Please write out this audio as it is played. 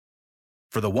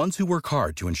For the ones who work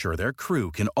hard to ensure their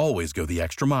crew can always go the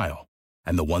extra mile,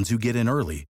 and the ones who get in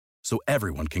early so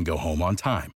everyone can go home on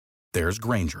time, there's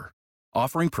Grainger,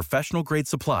 offering professional-grade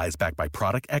supplies backed by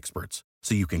product experts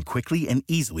so you can quickly and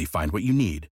easily find what you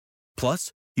need.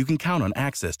 Plus, you can count on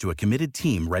access to a committed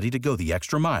team ready to go the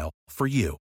extra mile for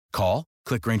you. Call,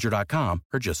 click Grainger.com,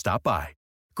 or just stop by.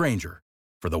 Grainger,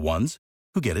 for the ones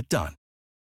who get it done.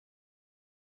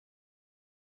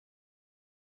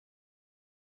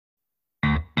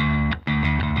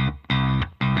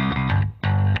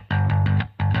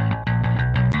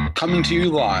 Coming to you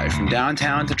live from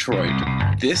downtown Detroit,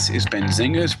 this is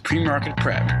Benzinga's PreMarket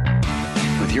Prep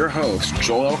with your host,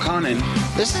 Joel Elconin.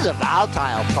 This is a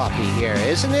volatile puppy here,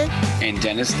 isn't it? And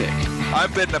Dennis Dick.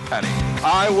 I'm bidding a penny.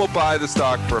 I will buy the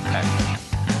stock for a penny.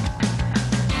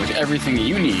 With everything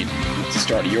you need to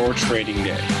start your trading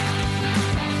day.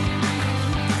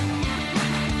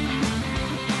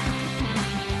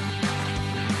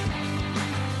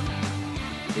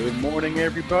 Good morning,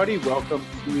 everybody. Welcome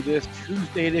to this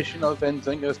Tuesday edition of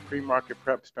Benzinga's PreMarket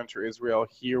Prep. Spencer Israel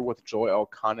here with Joel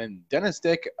Elconin. Dennis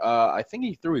Dick, I think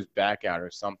he threw his back out or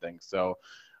something. So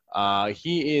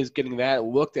he is getting that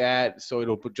looked at. So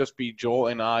it'll just be Joel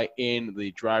and I in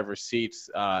the driver's seats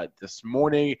this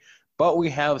morning. But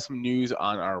we have some news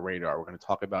on our radar. We're going to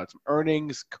talk about some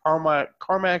earnings,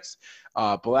 CarMax,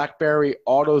 BlackBerry,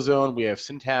 AutoZone. We have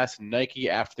Cintas and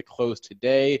Nike after the close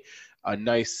today. A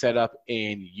nice setup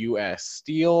in U.S.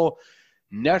 Steel.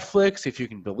 Netflix, if you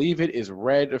can believe it, is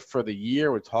red for the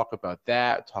year. We'll talk about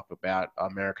that. Talk about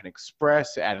American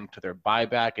Express adding to their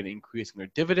buyback and increasing their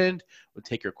dividend. We'll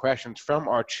take your questions from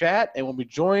our chat, and we'll be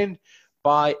joined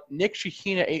by Nick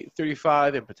Shaheen at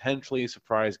 8:35 and potentially a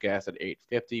surprise guest at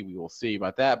 8:50. We will see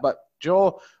about that. But,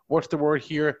 Joel, what's the word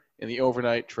here in the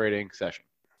overnight trading session?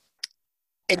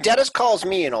 And Dennis calls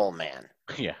me an old man.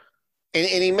 Yeah. And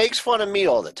he makes fun of me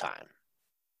all the time.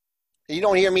 You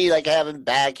don't hear me like having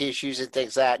back issues and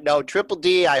things like that. No, Triple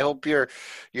D, I hope you're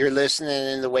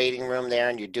listening in the waiting room there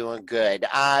and you're doing good.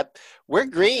 We're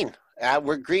green.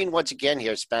 We're green once again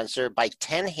here, Spencer, by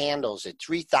 10 handles at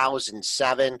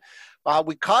 3,007.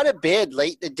 We caught a bid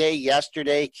late in the day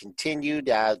yesterday, continued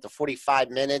the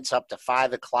 45 minutes up to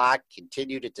 5 o'clock,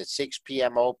 continued at the 6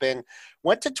 p.m. open,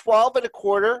 went to 12 and a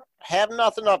quarter. Have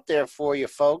nothing up there for you,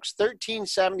 folks.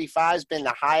 1375 has been the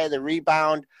high of the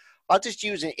rebound. I'll just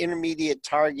use an intermediate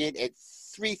target at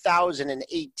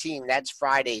 3,018. That's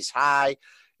Friday's high.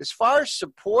 As far as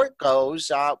support goes,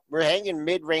 we're hanging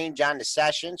mid-range on the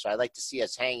session, so I'd like to see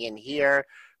us hang in here.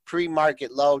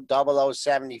 Pre-market low,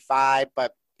 0075,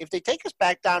 but if they take us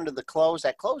back down to the close,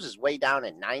 that close is way down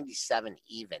at 97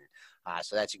 even.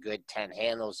 So that's a good 10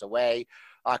 handles away.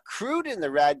 Crude in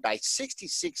the red by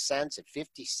 66 cents at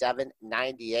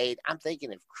 57.98. I'm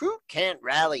thinking if crude can't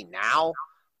rally now,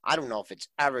 I don't know if it's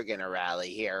ever going to rally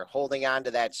here. Holding on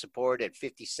to that support at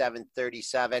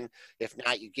 57.37. If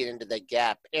not, you get into the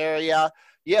gap area.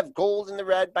 You have gold in the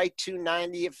red by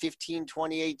 290 at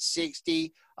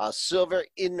 1528.60. Silver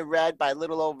in the red by a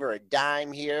little over a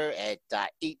dime here at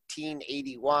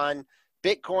 1881.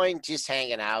 Bitcoin just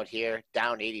hanging out here,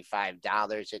 down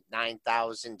 $85 at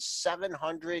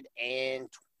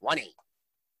 9,720.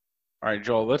 All right,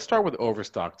 Joel, let's start with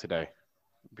Overstock today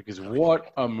because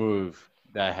what a move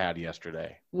that had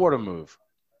yesterday. What a move.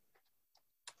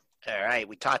 All right,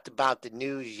 we talked about the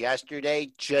news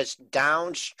yesterday, just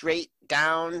down, straight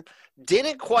down.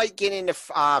 Didn't quite get into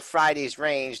Friday's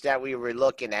range that we were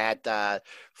looking at.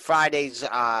 Friday's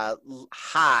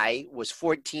high was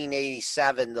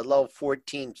 1487, the low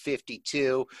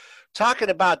 1452. Talking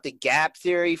about the gap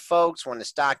theory, folks, when the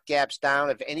stock gaps down,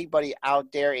 if anybody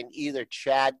out there in either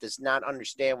chat does not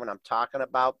understand what I'm talking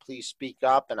about, please speak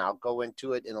up and I'll go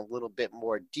into it in a little bit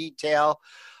more detail.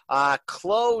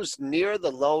 Closed near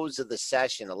the lows of the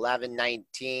session,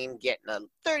 11.19, getting a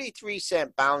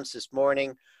 33-cent bounce this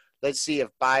morning. Let's see if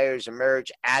buyers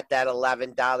emerge at that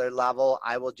 $11 level.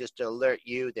 I will just alert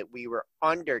you that we were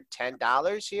under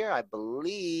 $10 here, I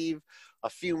believe, a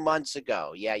few months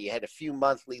ago. Yeah, you had a few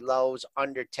monthly lows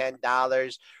under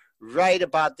 $10, right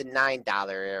about the $9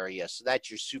 area. So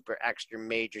that's your super extra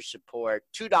major support.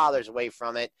 $2 away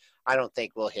from it. I don't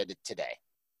think we'll hit it today.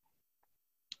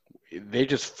 They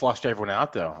just flushed everyone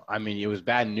out, though. I mean, it was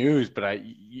bad news, but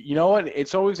you know what?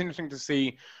 It's always interesting to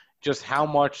see just how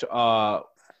much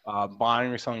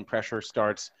buying or selling pressure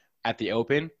starts at the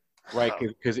open, right?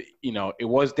 Because it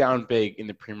was down big in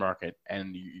the pre-market,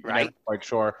 and you're not quite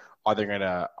sure are they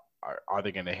gonna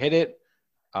hit it,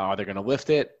 are they gonna lift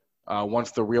it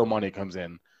once the real money comes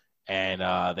in, and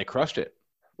they crushed it.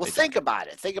 Well, think about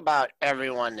it. Think about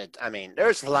everyone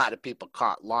there's a lot of people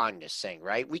caught long this thing,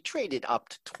 right? We traded up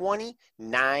to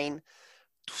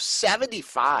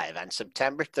 29.75 on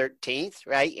September 13th,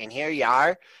 right? And here you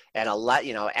are at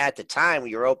at the time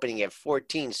we were opening at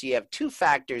 14. So you have two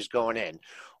factors going in.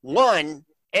 One,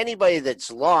 anybody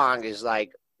that's long is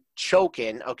like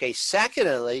choking. Okay.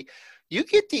 Secondly, you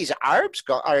get these ARBs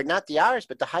or not the ARBs,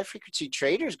 but the high frequency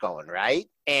traders going, right?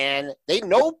 And they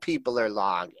know people are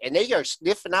long and they are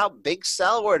sniffing out big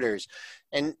sell orders.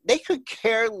 And they could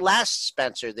care less,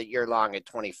 Spencer, that you're long at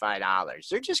 $25.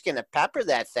 They're just going to pepper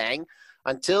that thing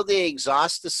until they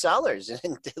exhaust the sellers.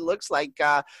 And it looks like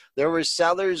there were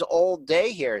sellers all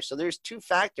day here. So there's two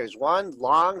factors. One,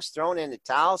 longs thrown in the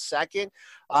towel. Second,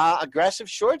 aggressive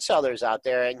short sellers out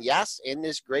there. And yes, in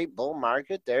this great bull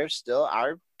market, there still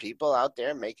are people out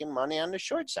there making money on the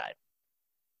short side.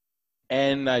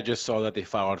 And I just saw that they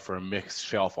filed for a mixed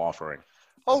shelf offering.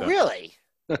 Oh, so. Really?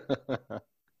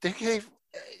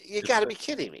 You got to be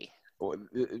kidding me.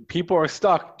 People are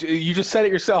stuck. You just said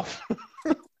it yourself.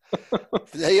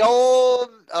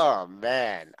 Oh,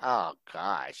 man. Oh,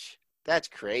 gosh. That's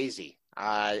crazy.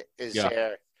 There,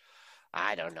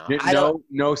 I don't know.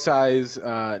 No size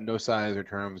or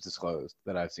terms disclosed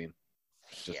that I've seen.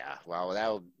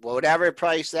 Well, whatever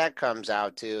price that comes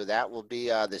out to, that will be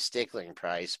the stickling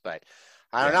price. But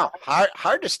I don't know.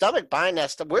 Hard to stomach buying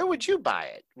that stuff. Where would you buy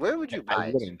it?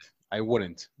 I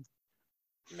wouldn't.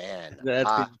 Man, that's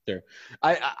there.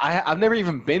 I've never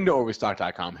even been to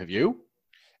Overstock.com. Have you?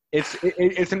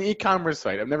 It's an e-commerce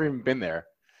site. I've never even been there.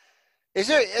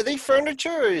 Are they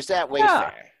furniture or is that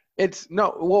Wayfair? It's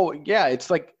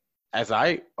like, as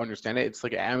I understand it, it's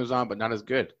like Amazon, but not as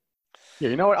good. Yeah,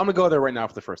 you know what? I'm gonna go there right now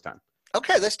for the first time.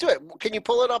 Okay, let's do it. Can you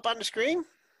pull it up on the screen?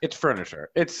 It's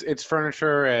furniture. It's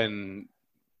furniture and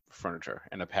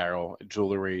apparel,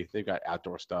 jewelry. They've got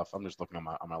outdoor stuff. I'm just looking on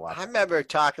my laptop. I remember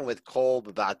talking with Kolb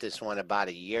about this one about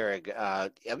a year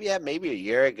ago. Maybe a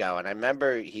year ago, and I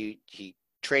remember he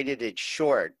traded it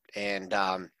short, and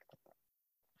I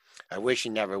wish he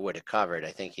never would have covered.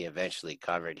 I think he eventually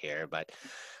covered here, but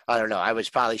I don't know. I was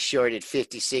probably short at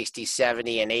 50, 60,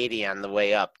 70, and 80 on the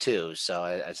way up too. So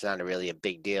it's not really a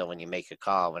big deal when you make a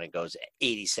call when it goes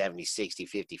 80, 70, 60,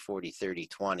 50, 40, 30,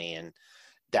 20, and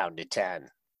down to 10.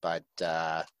 But,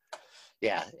 and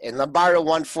Lombardo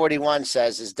 141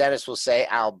 says, as Dennis will say,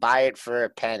 I'll buy it for a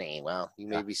penny. Well, you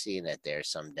may be seeing it there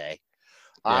someday.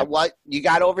 What you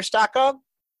got Overstock up?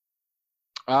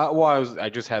 I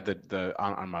just had the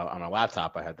on my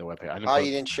laptop. I had the webpage.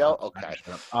 You didn't show? Okay.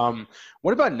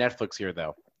 What about Netflix here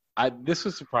though? This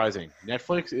is surprising.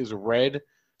 Netflix is red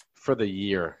for the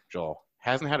year. Joel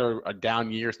hasn't had a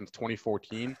down year since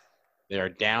 2014. They are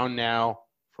down now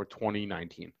for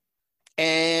 2019.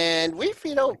 And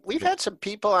we've had some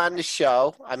people on the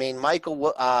show. I mean,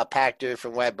 Michael Pachter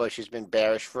from Wedbush has been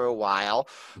bearish for a while,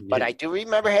 but I do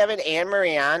remember having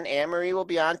Anne-Marie on. Anne-Marie will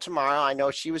be on tomorrow. I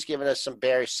know she was giving us some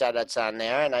bearish setups on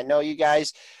there, and I know you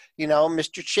guys,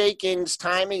 Mr. Chaikin's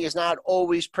timing is not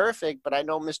always perfect, but I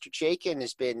know Mr. Chaikin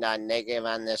has been negative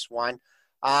on this one.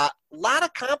 A lot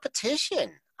of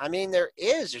competition. I mean,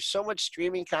 there's so much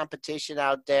streaming competition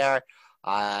out there.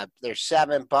 They're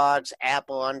 $7.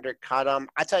 Apple undercut them.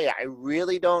 I tell you, I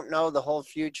really don't know the whole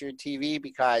future of TV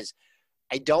because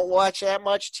I don't watch that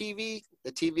much TV.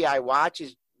 The TV I watch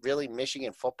is really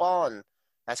Michigan football, and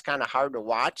that's kind of hard to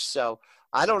watch. So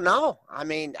I don't know. I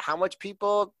mean, how much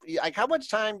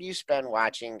time do you spend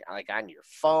watching on your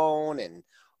phone and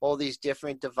all these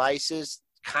different devices?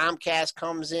 Comcast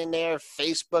comes in there,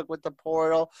 Facebook with the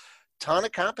portal. Ton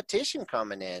of competition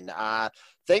coming in.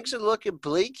 Things are looking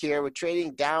bleak here. We're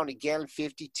trading down again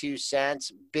 52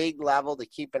 cents. Big level to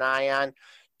keep an eye on.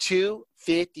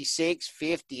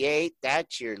 256.58.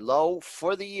 That's your low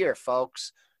for the year,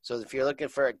 folks. So if you're looking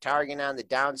for a target on the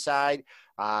downside,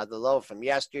 the low from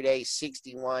yesterday,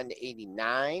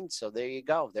 61.89. So there you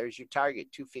go. There's your target,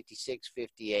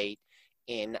 256.58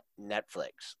 in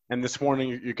Netflix. And this morning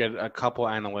you get a couple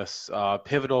analysts.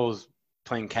 Pivotal's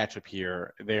playing catch up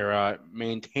here. They're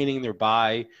maintaining their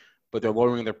buy, but they're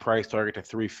lowering their price target to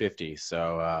 350.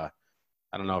 So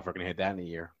I don't know if we're going to hit that in a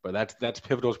year, but that's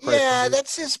Pivotal's price. Yeah,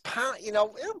 that's his pound.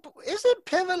 Isn't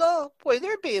Pivotal? Boy,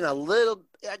 they're being a little.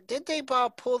 Did they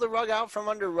pull the rug out from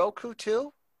under Roku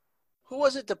too? Who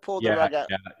was it that pulled the rug out?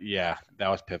 Yeah, that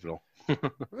was Pivotal.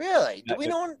 Really? Do we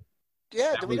know?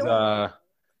 Yeah, do we know?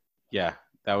 Yeah,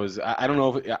 that was. I don't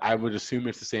know if I would assume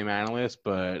it's the same analyst,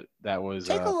 but that was.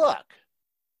 Take a look.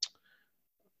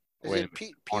 Is it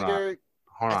Peter? Hold on.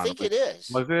 I think it is.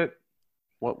 Was it?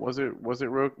 What was it? Was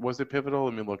it Pivotal?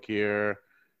 Let me look here.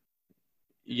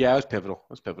 Yeah, it was Pivotal.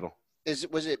 Was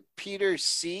it Peter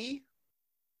C?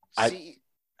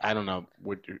 I don't know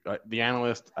what the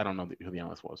analyst. I don't know who the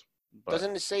analyst was. But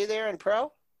doesn't it say there in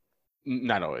Pro?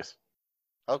 Not always.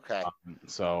 Okay.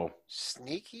 So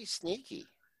sneaky.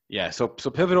 yeah. So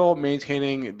Pivotal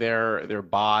maintaining their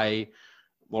buy,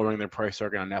 lowering their price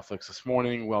target on Netflix this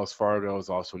morning. Wells Fargo is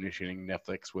also initiating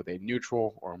Netflix with a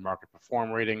neutral or market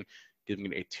perform rating,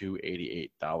 giving it a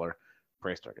 $288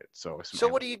 price target. So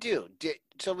what do you do?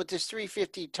 So with this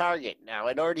 350 target now,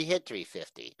 it already hit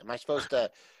 350. Am I supposed to?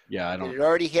 Yeah, I Did don't. it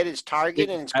already hit its target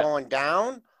and it's going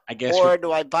down? I guess. Or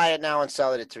do I buy it now and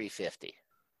sell it at 350?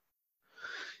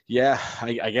 Yeah,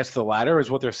 I guess the latter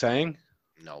is what they're saying.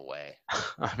 No way.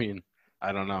 I mean,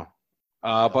 I don't know.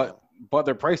 But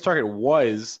their price target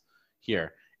was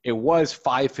here. It was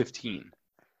 515.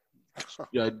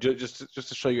 Yeah, just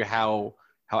to show you how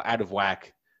out of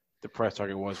whack the price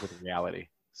target was with reality.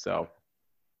 So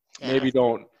maybe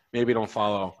don't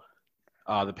follow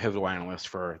the Pivotal analyst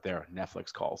for their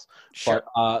Netflix calls. Sure.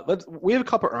 But we have a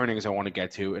couple of earnings I want to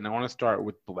get to, and I want to start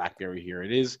with BlackBerry here.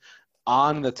 It is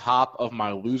on the top of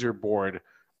my loser board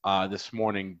this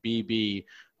morning. BB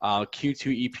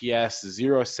Q2 EPS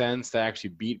 0 cents. That actually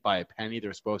beat by a penny.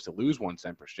 They're supposed to lose 1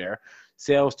 cent per share.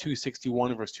 Sales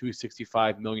 $261 versus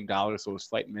 $265 million, so a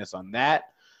slight miss on that.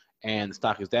 And the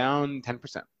stock is down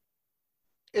 10%.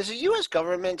 Is the U.S.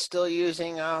 government still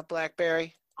using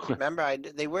BlackBerry? Remember,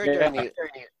 they were during the.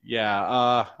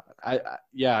 I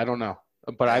don't know,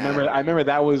 but I remember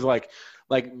that was like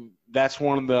that's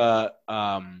one of the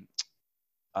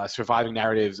surviving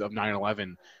narratives of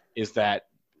 9/11 is that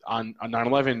on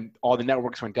 9/11 all the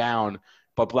networks went down,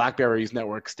 but BlackBerry's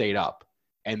network stayed up,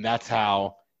 and that's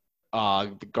how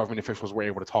the government officials were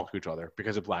able to talk to each other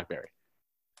because of BlackBerry.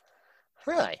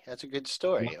 Really? That's a good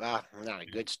story. Well, not a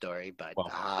good story, but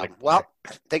well,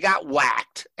 they got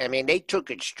whacked. I mean, they took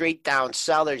it straight down.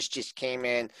 Sellers just came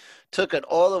in, took it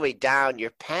all the way down. Your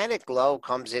panic low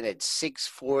comes in at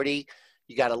 640.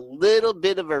 You got a little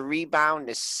bit of a rebound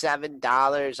to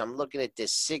 $7. I'm looking at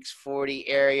this 640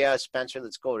 area. Spencer,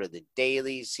 let's go to the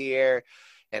dailies here.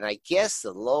 And I guess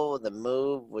the low of the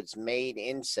move was made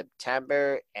in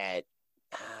September at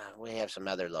we have some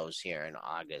other lows here in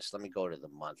August. Let me go to the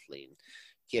monthly and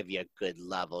give you a good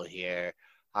level here.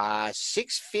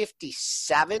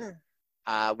 657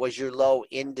 was your low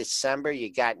in December.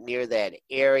 You got near that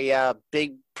area.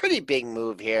 Pretty big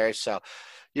move here. So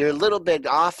you're a little bit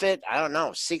off it. I don't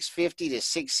know, 650 to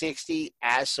 660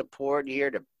 as support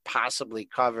here to possibly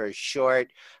cover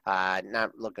short.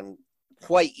 Not looking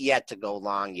quite yet to go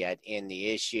long yet in the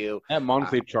issue. That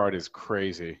monthly chart is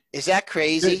crazy. Is that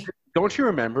crazy? Don't you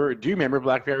remember? Do you remember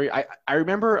BlackBerry? I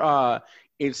remember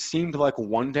it seemed like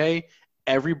one day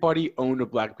everybody owned a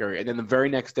BlackBerry, and then the very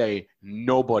next day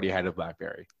nobody had a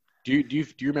BlackBerry. Do you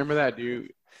remember that? Do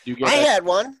you get I that? had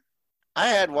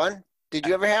one. Did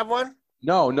you ever have one?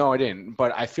 No, I didn't.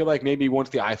 But I feel like maybe once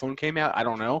the iPhone came out, I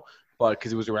don't know. But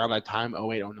because it was around that time,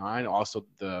 08, 09. Also,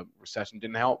 the recession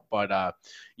didn't help. But,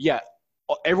 yeah,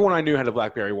 everyone I knew had a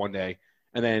BlackBerry one day.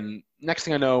 And then next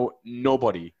thing I know,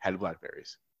 nobody had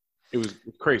BlackBerries. It was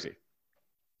crazy.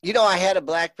 You know, I had a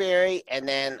BlackBerry, and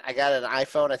then I got an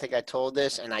iPhone. I think I told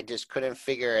this, and I just couldn't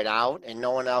figure it out, and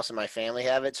no one else in my family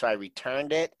have it, so I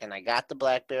returned it, and I got the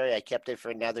BlackBerry. I kept it for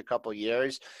another couple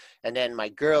years, and then my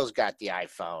girls got the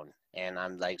iPhone, and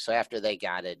I'm like, so after they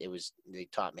got it, they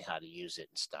taught me how to use it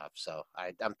and stuff. So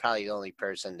I'm probably the only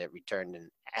person that returned an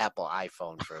Apple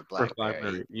iPhone for a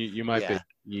BlackBerry. You might be.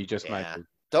 You just might be.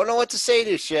 Don't know what to say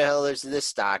to shareholders of this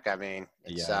stock. I mean,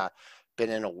 it's been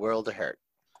in a world of hurt.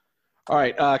 All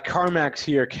right, CarMax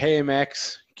here,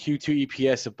 KMX, Q2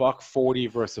 EPS $1.40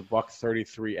 versus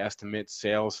 $1.33 estimate,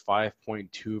 sales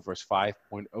 5.2 versus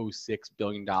 $5.06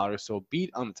 billion. So beat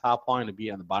on the top line and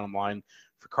beat on the bottom line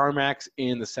for CarMax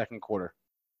in the second quarter.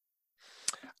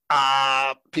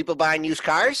 People buying used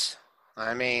cars?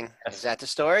 I mean, is that the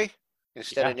story?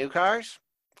 Instead of new cars?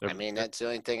 I mean, that's the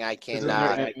only thing I can.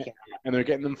 And they're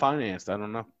getting them financed. I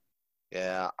don't know.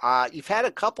 Yeah. You've had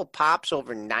a couple pops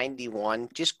over 91,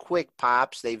 just quick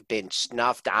pops. They've been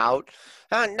snuffed out.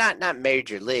 Not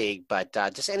major league, but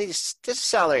this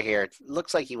seller here, it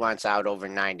looks like he wants out over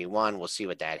 91. We'll see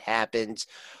what that happens.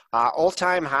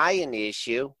 All-time high in the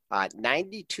issue,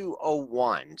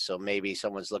 92.01. So maybe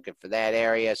someone's looking for that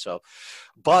area. So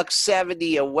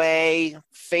 $1.70 away,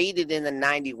 faded in the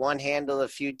 91 handle a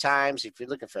few times. If you're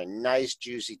looking for a nice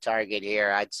juicy target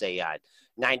here, I'd say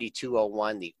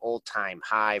 92.01, the all-time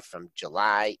high from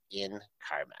July in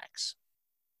CarMax.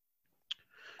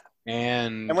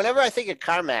 And whenever I think of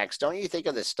CarMax, don't you think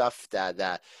of the stuff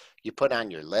that you put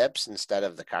on your lips instead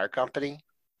of the car company?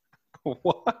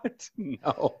 What?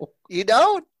 No. You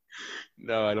don't?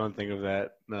 No, I don't think of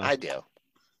that. No. I do.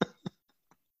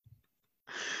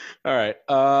 All right.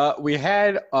 We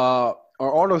had our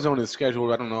AutoZone is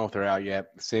scheduled. I don't know if they're out yet.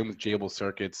 Same with Jabil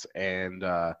Circuits and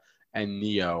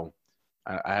Neo.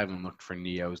 I haven't looked for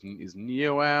Neo. Is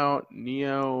Neo out?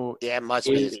 Neo Yeah, it must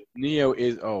be. Neo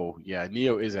is. Oh yeah,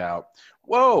 Neo is out.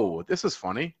 Whoa, this is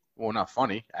funny. Well, not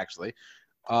funny actually.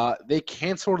 They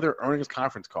canceled their earnings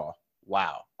conference call.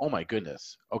 Wow. Oh my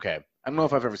goodness. Okay. I don't know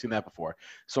if I've ever seen that before.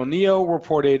 So Neo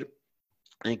reported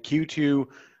a Q2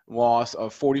 loss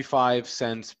of 45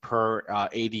 cents per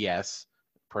ADS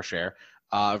per share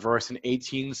versus an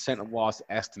 18-cent loss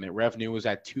estimate. Revenue was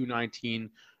at 219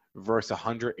 versus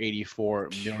 184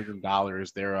 million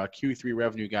dollars. Their Q3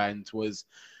 revenue guidance was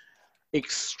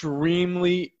extreme.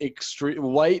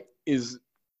 Light is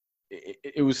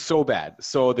it was so bad.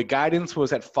 So the guidance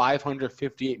was at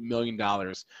 $558 million.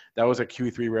 That was a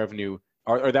Q3 revenue,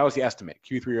 or that was the estimate.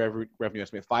 Q3 revenue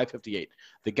estimate, 558.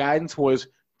 The guidance was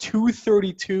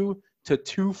 232 to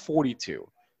 242.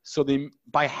 So they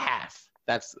by half.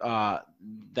 That's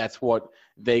what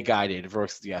they guided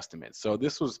versus the estimate. So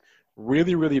this was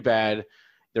really, really bad.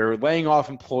 They're laying off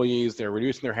employees. They're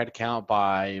reducing their headcount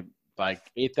by like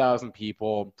 8,000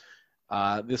 people.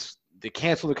 They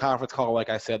canceled the conference call. Like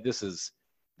I said, this is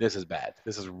bad.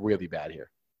 This is really bad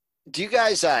here. Do you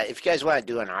guys, if you guys want to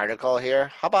do an article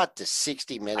here, how about the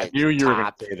 60 minute I knew you were going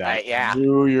top? to say that. Yeah. I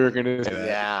knew you were going to say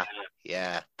that.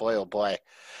 Yeah. Boy, oh boy.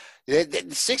 The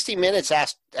 60 Minutes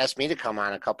asked me to come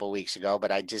on a couple of weeks ago,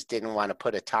 but I just didn't want to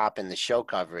put a top in the show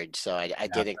coverage, so I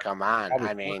didn't come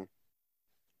on.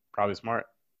 Probably smart.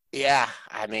 Yeah,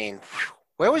 I mean,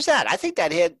 where was that? I think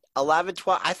that hit 11,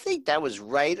 12. I think that was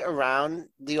right around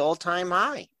the all-time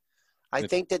high. I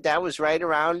think that was right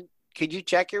around. Could you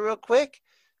check it real quick?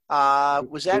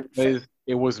 Was that?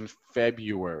 It was in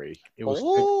February. It was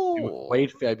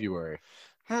late February.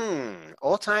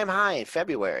 All-time high in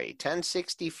February,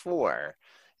 1064.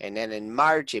 And then in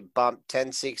March, it bumped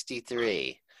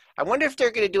 1063. I wonder if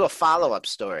they're going to do a follow-up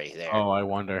story there. Oh, I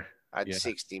wonder. On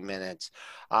 60 Minutes.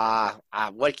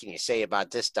 What can you say about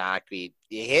this stock? You're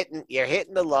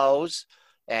hitting the lows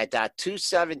at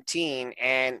 217,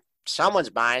 and someone's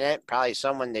buying it. Probably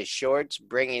someone that shorts,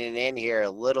 bringing it in here a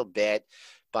little bit,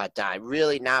 but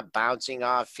really not bouncing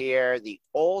off here. The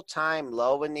all-time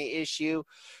low in the issue,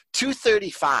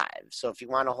 235. So if you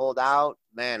want to hold out,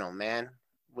 man, oh man,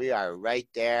 we are right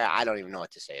there. I don't even know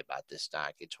what to say about this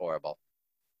stock. It's horrible.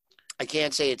 I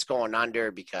can't say it's going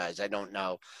under because I don't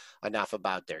know enough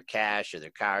about their cash or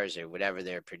their cars or whatever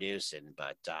they're producing.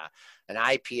 But an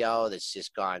IPO that's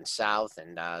just gone south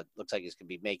and looks like it's going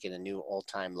to be making a new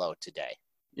all-time low today.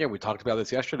 Yeah, we talked about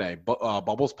this yesterday.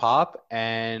 Bubbles pop,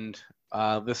 and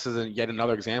this is yet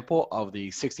another example of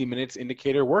the 60 Minutes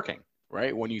indicator working,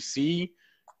 right? When you see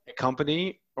a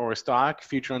company or a stock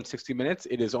featured on 60 Minutes,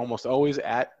 it is almost always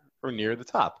at or near the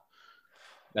top.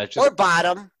 That's just or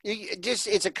bottom.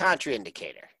 It's a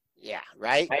contraindicator. Yeah,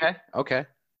 right? Okay.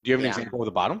 Do you have an example of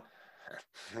the bottom?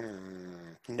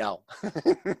 No.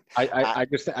 I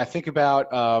think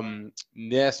about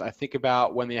this. I think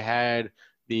about when they had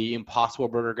the Impossible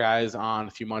Burger guys on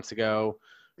a few months ago.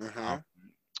 Mm-hmm.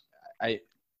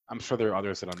 I'm sure there are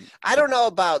others that I don't know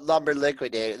about Lumber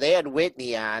Liquidator. They had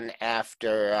Whitney on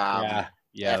after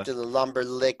after the Lumber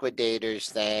Liquidators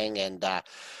thing, and I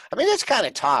mean that's kind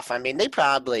of tough. I mean they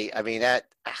probably. I mean that.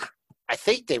 I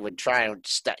think they would try and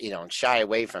shy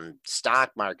away from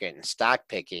stock market and stock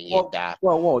picking.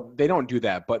 Well, they don't do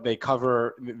that, but they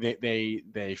cover.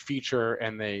 They feature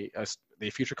and they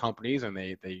feature companies and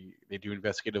they do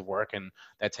investigative work, and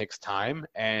that takes time.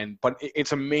 But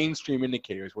it's a mainstream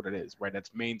indicator, is what it is, right?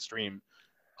 That's mainstream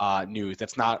news.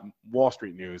 That's not Wall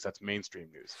Street news. That's mainstream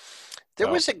news. There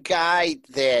was a guy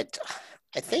that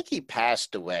I think he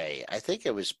passed away. I think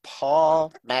it was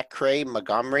Paul McCrae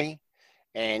Montgomery.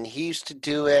 And he used to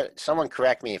do it. Someone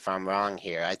correct me if I'm wrong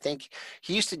here. I think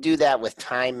he used to do that with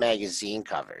Time magazine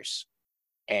covers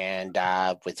and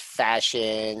with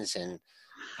fashions. And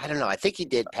I don't know. I think he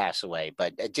did pass away.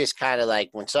 But it just kind of like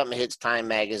when something hits Time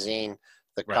magazine,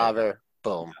 the cover,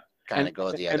 boom, kind of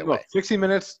goes the other way. 60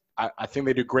 Minutes, I think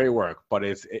they do great work. But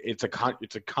it's a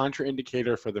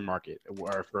contraindicator for the market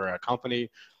or for a company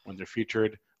when they're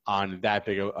featured on that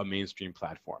big a mainstream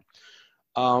platform.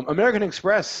 American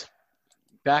Express.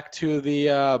 Back to the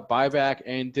buyback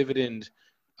and dividend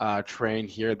train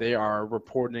here. They are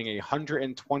reporting a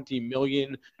 120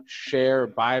 million share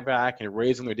buyback and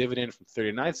raising their dividend from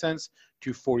 39 cents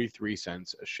to 43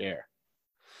 cents a share.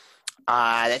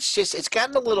 It's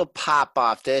gotten a little pop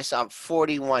off this up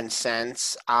 41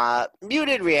 cents.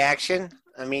 Muted reaction.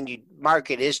 I mean,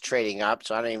 market is trading up,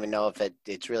 so I don't even know if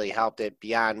it's really helped it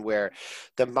beyond where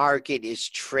the market is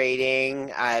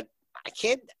trading.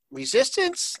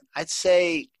 Resistance, I'd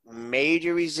say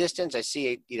major resistance. I see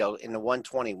it, in the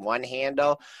 121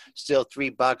 handle, still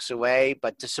 $3 away,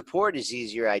 but the support is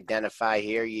easier to identify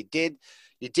here. You did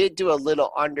do a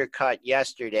little undercut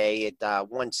yesterday at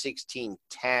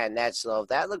 116.10. That's low.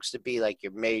 That looks to be like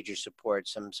your major support.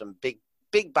 Some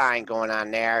big buying going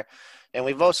on there. And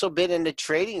we've also been in the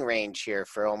trading range here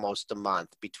for almost a month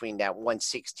between that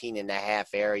 116.5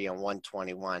 area and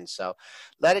 121. So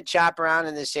let it chop around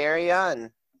in this area and,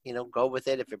 go with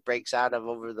it if it breaks out of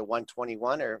over the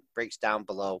 121 or breaks down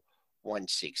below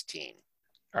 116.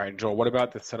 All right, Joel, what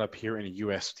about the setup here in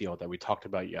U.S. Steel that we talked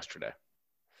about yesterday?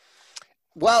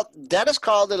 Well, Dennis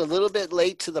called it a little bit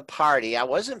late to the party. I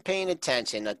wasn't paying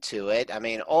attention to it. I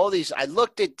mean, I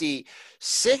looked at the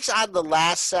 6 out of the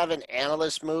last 7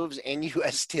 analyst moves in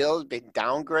U.S. Steel has been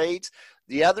downgrades.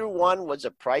 The other one was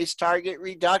a price target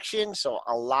reduction, so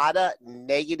a lot of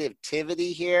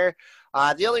negativity here.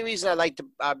 The only reason I like to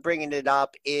bringing it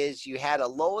up is you had a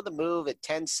low of the move at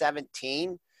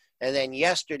 10.17, and then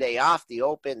yesterday off the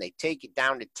open, they take it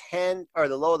down to 10, or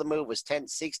the low of the move was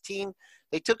 10.16.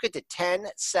 They took it to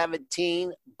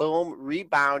 10.17, boom,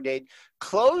 rebounded,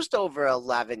 closed over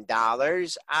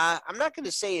 $11. I'm not going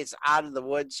to say it's out of the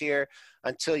woods here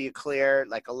until you clear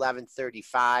like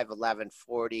 11.35,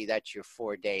 11.40. That's your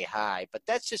 4-day high. But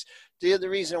that's just the other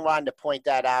reason I wanted to point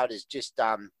that out is just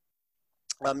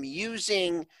I'm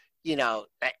using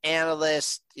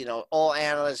analysts, all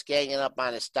analysts ganging up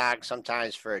on a stock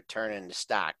sometimes for a turn in the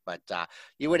stock. But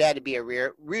you would have to be a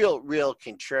real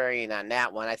contrarian on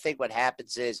that one. I think what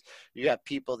happens is you have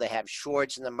people that have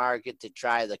shorts in the market to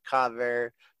try the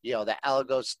cover. The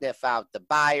algo sniff out the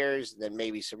buyers, and then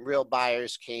maybe some real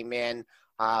buyers came in.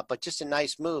 But just a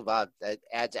nice move that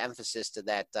adds emphasis to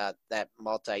that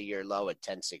multi-year low at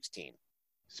 10.16.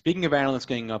 Speaking of analysts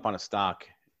getting up on a stock,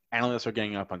 analysts are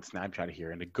getting up on Snapchat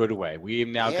here in a good way. We have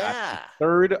now got the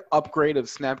third upgrade of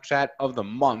Snapchat of the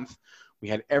month. We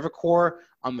had Evercore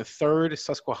on the 3rd,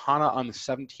 Susquehanna on the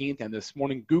 17th, and this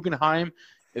morning Guggenheim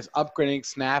is upgrading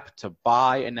Snap to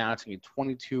buy, announcing a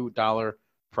 $22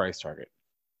 price target.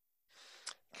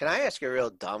 Can I ask a real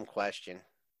dumb question?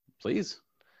 Please.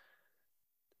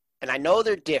 And I know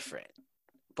they're different,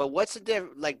 but what's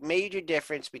the major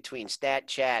difference between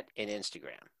Snapchat and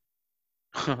Instagram?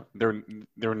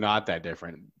 They're not that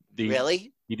different.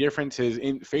 Really? The difference is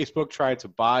Facebook tried to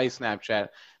buy Snapchat,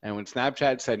 and when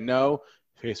Snapchat said no,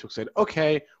 Facebook said,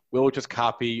 okay, we'll just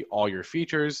copy all your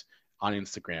features on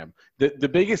Instagram. The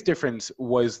biggest difference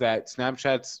was that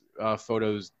Snapchat's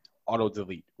photos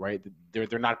auto-delete, right?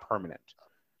 They're not permanent.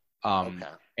 Okay.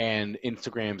 And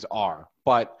Instagram's are.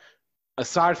 But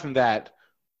aside from that,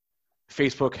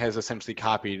 Facebook has essentially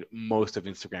copied most of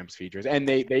Instagram's features, and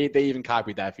they even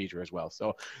copied that feature as well.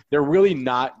 So they're really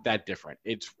not that different.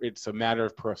 It's a matter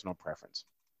of personal preference.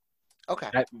 Okay.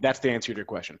 That's the answer to your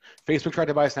question. Facebook tried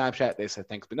to buy Snapchat. They said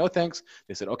thanks, but no thanks.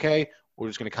 They said, okay, we're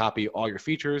just going to copy all your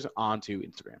features onto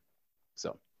Instagram.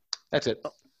 So that's it.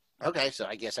 Okay, so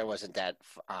I guess I wasn't that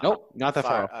nope, not that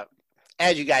far.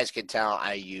 As you guys can tell,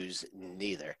 I use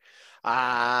neither.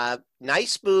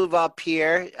 Nice move up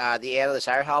here. The analysts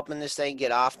are helping this thing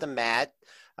get off the mat.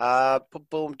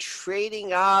 Boom,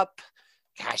 trading up.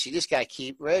 Gosh, you just got to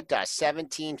keep it.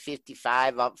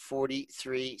 17.55 up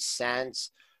 43 cents.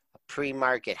 A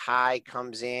pre-market high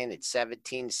comes in at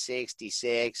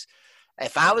 17.66.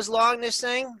 If I was long this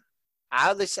thing,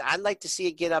 I'd like to see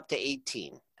it get up to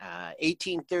 18.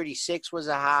 18.36 was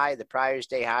a high. The prior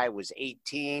day high was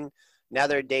 18.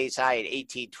 Another day's high at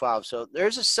 18.12. So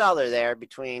there's a seller there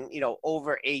between,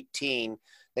 over 18.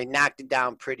 They knocked it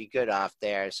down pretty good off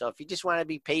there. So if you just want to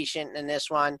be patient in this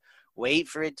one, wait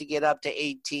for it to get up to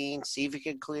 18, see if it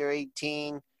can clear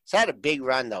 18. It's had a big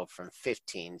run, though, from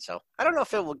 15. So I don't know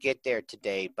if it will get there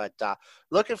today, but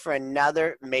looking for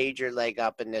another major leg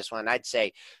up in this one. I'd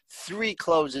say 3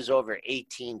 closes over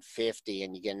 18.50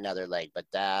 and you get another leg. But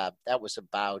that was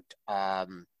about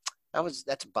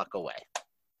that's a buck away.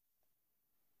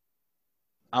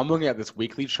 I'm looking at this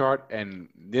weekly chart, and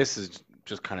this is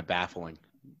just kind of baffling.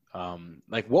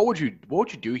 What would you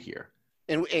do here?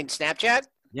 In Snapchat?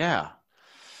 Yeah.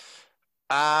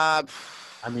 I'll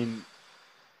tell you.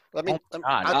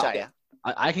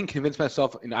 I can convince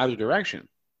myself in either direction.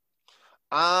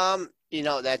 You're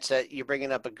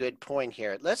bringing up a good point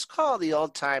here. Let's call the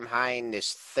all-time high in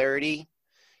this 30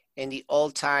 and the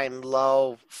all-time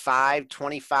low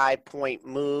 25-point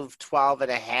move,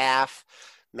 12.5.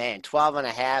 Man,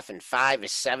 12.5 and 5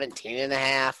 is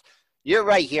 17.5. You're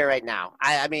right here right now.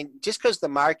 I mean, just because the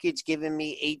market's giving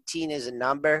me 18 as a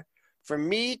number, for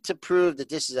me to prove that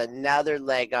this is another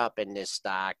leg up in this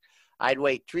stock, I'd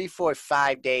wait 3, 4,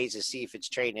 5 days to see if it's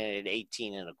trading at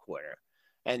 18 and a quarter.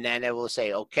 And then it will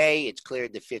say, okay, it's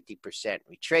cleared the 50%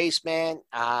 retracement,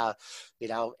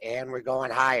 and we're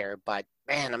going higher. But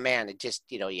man, oh man, it just,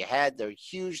 you had the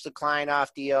huge decline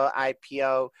off the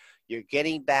IPO. You're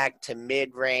getting back to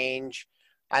mid-range.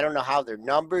 I don't know how their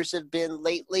numbers have been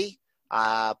lately,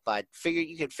 but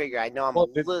you could figure. I know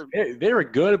they were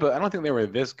good, but I don't think they were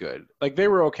this good. Like they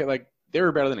were okay. Like they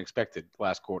were better than expected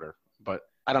last quarter, but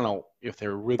I don't know if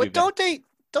they're really. But don't they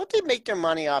make their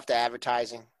money off the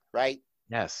advertising, right?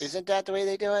 Yes. Isn't that the way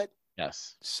they do it?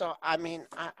 Yes. So I mean,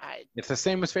 it's the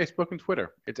same as Facebook and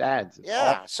Twitter. It's ads.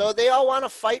 So they all want to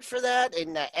fight for that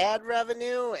and the ad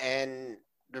revenue and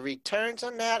the returns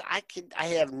on that. I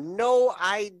have no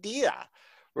idea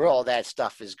where all that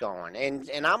stuff is going.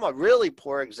 And I'm a really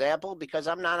poor example because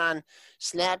I'm not on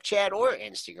Snapchat or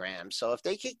Instagram. So if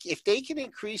they can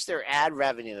increase their ad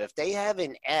revenue, if they have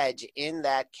an edge in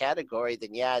that category,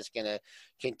 then it's going to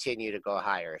continue to go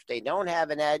higher. If they don't have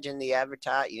an edge in the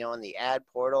in the ad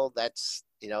portal, that's,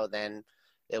 then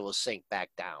it will sink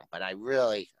back down. But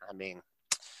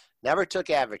never took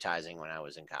advertising when I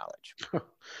was in college. All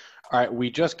right. We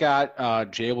just got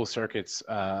Jabil Circuit's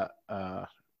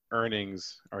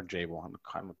earnings, or Jabil. I'm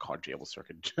going to call it Jabil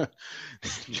Circuit.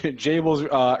 Jabil's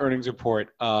earnings report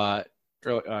a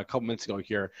couple minutes ago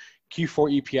here.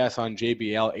 Q4 EPS on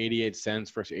JBL, 88 cents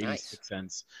versus 86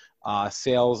 cents.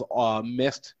 Sales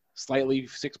missed slightly,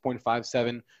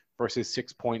 6.57 versus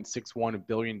 $6.61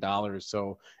 billion.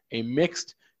 So a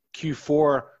mixed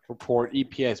Q4 report,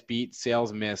 EPS beat,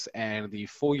 sales miss, and the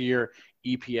full year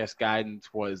EPS guidance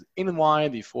was in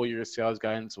line. The full year sales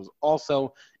guidance was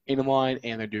also in line,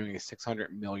 and they're doing a $600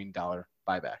 million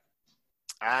buyback.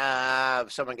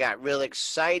 Someone got real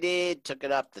excited, took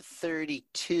it up to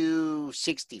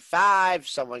 32.65.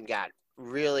 Someone got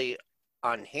really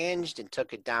unhinged and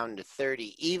took it down to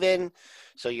 30 even.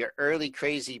 So your early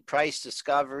crazy price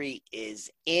discovery is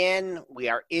in. We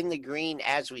are in the green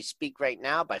as we speak right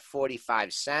now by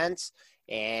 45 cents.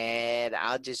 And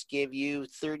I'll just give you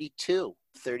 32,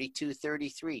 33,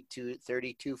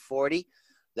 32.40.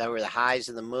 That were the highs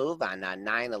of the move on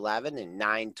 9/11 and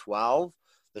 9/12.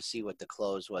 Let's see what the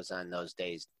close was on those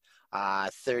days.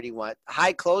 31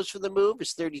 high close for the move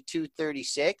is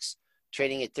 32.36,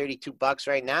 trading at $32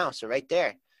 right now. So right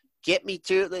there,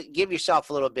 give yourself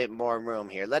a little bit more room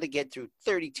here. Let it get through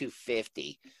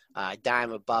 32.50,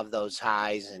 dime above those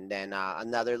highs, and then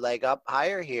another leg up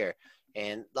higher here.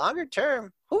 And longer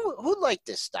term, who liked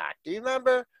this stock? Do you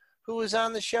remember who was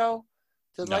on the show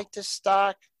to like this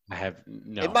stock? I have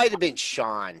no. It might have been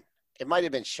Sean. But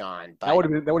that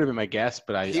would have been my guess.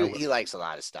 But he likes a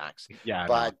lot of stocks. Yeah.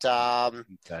 But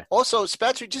also,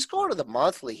 Spencer, just go to the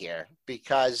monthly here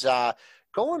because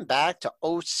going back to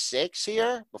 2006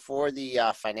 here before the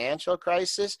financial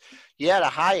crisis, you had a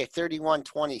high of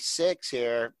 31.26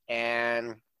 here,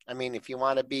 and I mean, if you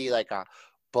want to be like a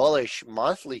bullish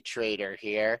monthly trader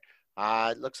here,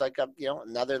 it looks like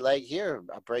another leg here,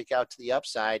 a breakout to the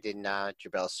upside in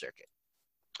Jabil Circuit.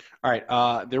 All right.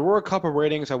 There were a couple of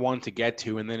ratings I wanted to get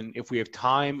to, and then if we have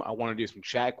time, I want to do some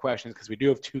chat questions because we do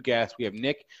have two guests. We have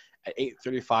Nick at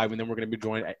 8:35, and then we're going to be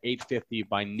joined at 8:50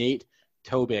 by Nate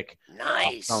Tobick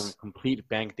from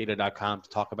CompleteBankData.com to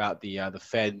talk about the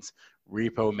Fed's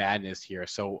repo madness here.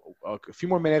 So a few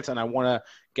more minutes, and I want to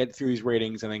get through these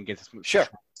ratings and then get to some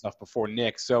stuff before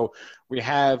Nick. So we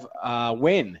have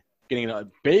Wynn getting a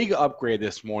big upgrade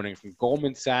this morning from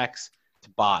Goldman Sachs to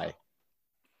buy.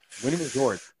 Wynn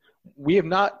Resorts. We have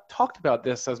not talked about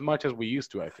this as much as we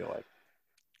used to, I feel like.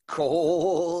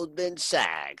 Goldman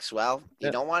Sachs. Well,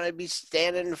 you don't want to be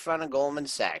standing in front of Goldman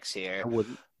Sachs here. I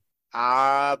wouldn't.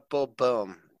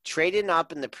 Boom. Trading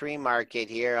up in the pre-market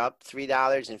here, up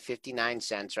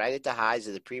 $3.59, right at the highs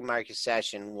of the pre-market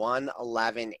session,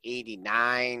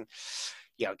 111.89.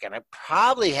 You're going to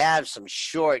probably have some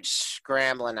shorts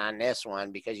scrambling on this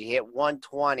one because you hit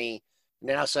 120. And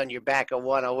then all of a sudden you're back at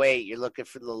 108. You're looking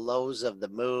for the lows of the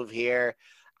move here.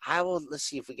 Let's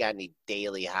see if we got any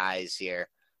daily highs here.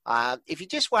 If you're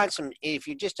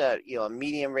just a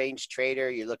medium range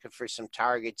trader, you're looking for some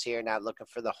targets here, not looking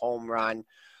for the home run.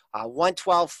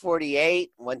 112.48,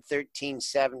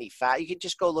 113.75. You can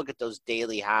just go look at those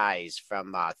daily highs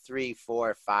from 3,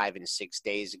 4, 5, and 6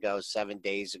 days ago, 7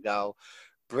 days ago,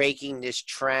 breaking this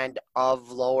trend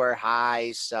of lower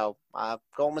highs. So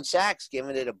Goldman Sachs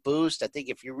giving it a boost. I think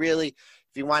if you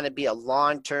want to be a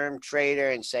long-term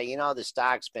trader and say, the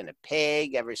stock's been a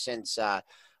pig ever since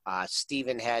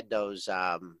Stephen had those,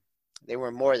 they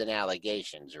were more than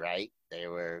allegations, right? They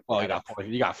were. Well,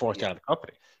 he got forced out of the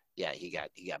company. Yeah, he got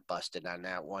busted on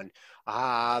that one.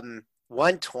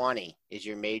 120 is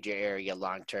your major area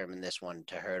long-term in this one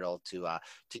to hurdle to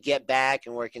get back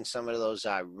and working some of those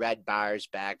red bars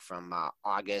back from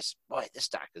August. Boy, this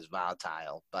stock is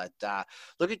volatile, but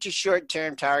look at your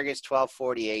short-term targets,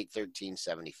 1248,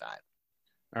 1375.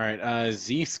 All right.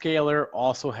 Zscaler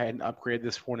also had an upgrade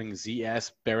this morning.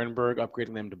 ZS Berenberg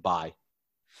upgrading them to buy.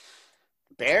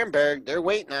 Berenberg, they're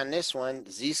waiting on this one.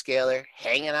 Zscaler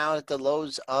hanging out at the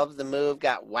lows of the move,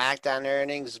 got whacked on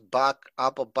earnings, buck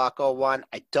up a $1.01.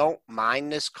 I don't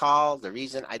mind this call. The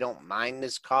reason I don't mind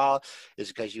this call is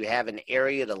because you have an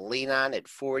area to lean on at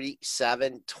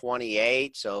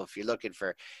 47.28. So if you're looking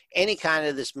for any kind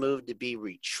of this move to be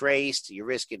retraced, you're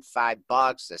risking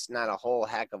 $5. That's not a whole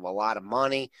heck of a lot of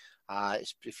money.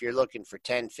 If you're looking for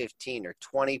 10, 15, or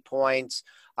 20 points,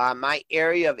 my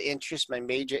area of interest, my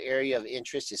major area of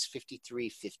interest is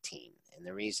 53.15. And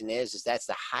the reason is that's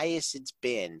the highest it's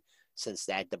been since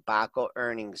that debacle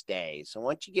earnings day. So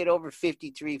once you get over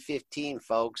 53.15,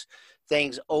 folks,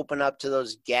 things open up to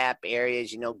those gap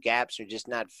areas. You know, gaps are just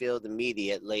not filled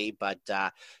immediately, but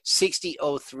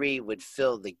 60.03 would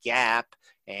fill the gap.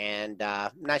 And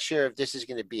I'm not sure if this is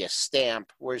going to be a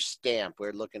stamp. Where's stamp?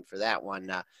 We're looking for that one.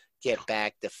 Get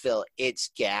back to fill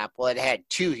its gap. Well, it had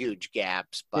two huge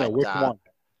gaps, but Yeah, which one?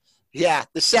 Yeah,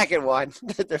 the second one.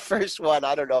 The first one,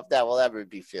 I don't know if that will ever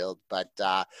be filled, but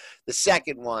the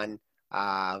second one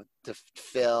to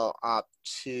fill up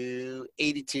to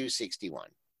 82.61.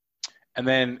 And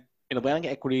then in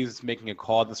Atlantic Equities is making a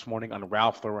call this morning on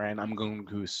Ralph Lauren. I'm going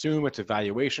to assume it's a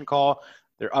valuation call.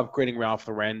 They're upgrading Ralph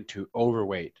Lauren to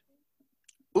overweight.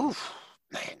 Oof,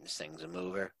 man, this thing's a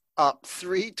mover. Up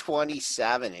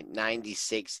 327 at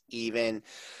 96 even.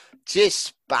 Just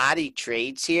spotty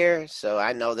trades here. So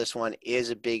I know this one is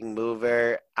a big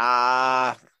mover.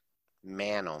 Man,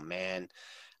 oh man.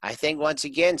 I think once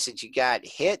again, since you got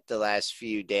hit the last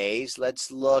few days, let's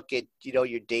look at,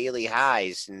 your daily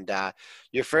highs. And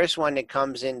your first one that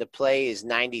comes into play is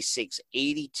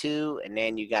 96.82, and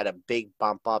then you got a big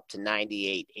bump up to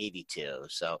 98.82.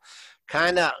 So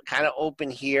kind of open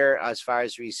here as far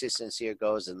as resistance here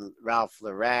goes in Ralph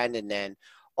Lauren. And then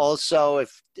also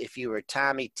if you were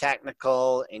Tommy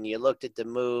Technical and you looked at the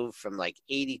move from like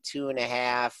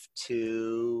 82.5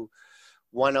 to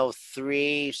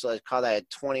 103, so let's call that a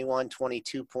 21,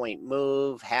 22 point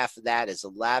move. Half of that is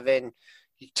 11.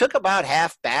 You took about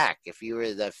half back if you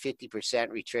were the 50%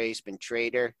 retracement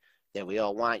trader that we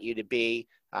all want you to be.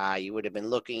 You would have been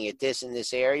looking at this in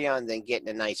this area and then getting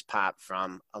a nice pop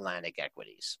from Atlantic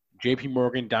Equities. JP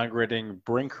Morgan downgrading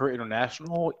Brinker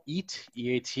International,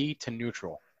 EAT to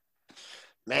neutral.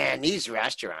 Man, these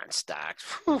restaurant stocks,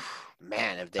 whew,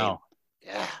 man, if they,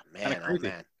 yeah, man, oh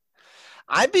man.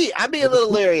 I'd be a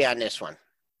little leery on this one,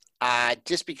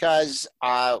 just because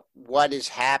what has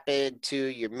happened to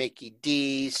your Mickey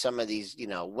D, some of these,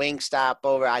 Wingstop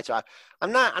over.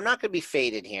 I'm not going to be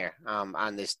faded here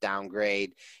on this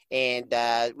downgrade, and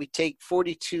we take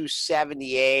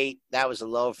 42.78. That was a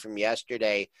low from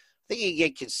yesterday. I think you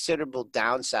get considerable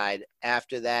downside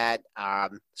after that.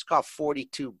 It's called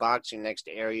 $42. Your next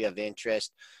area of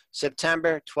interest.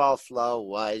 September 12th low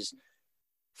was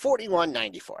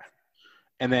 41.94.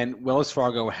 And then Wells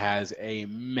Fargo has a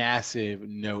massive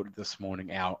note this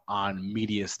morning out on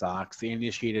media stocks. They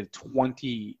initiated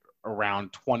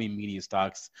around 20 media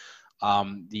stocks.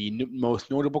 The most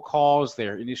notable calls,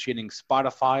 they're initiating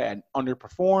Spotify and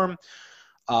underperform.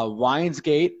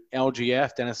 Lionsgate,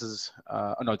 LGF, Dennis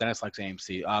likes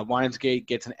AMC. Lionsgate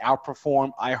gets an outperform.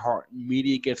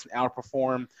 iHeartMedia gets an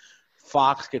outperform.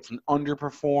 Fox gets an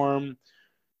underperform.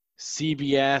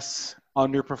 CBS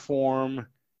underperform.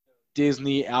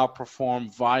 Disney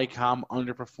outperformed, Viacom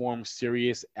underperformed,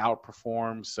 Sirius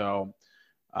outperformed, so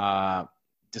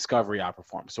Discovery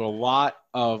outperformed. So a lot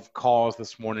of calls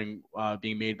this morning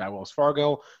being made by Wells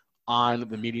Fargo on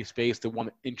the media space. The one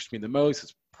that interests me the most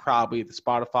is probably the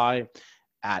Spotify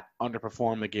at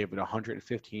underperform. They gave it a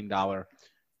 $115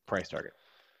 price target.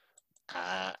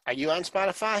 Are you on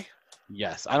Spotify?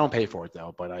 Yes, I don't pay for it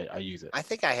though, but I use it. I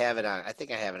think I have it on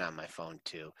my phone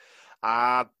too.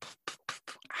 I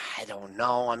don't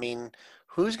know. I mean,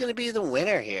 who's going to be the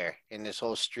winner here in this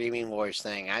whole streaming wars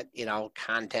thing?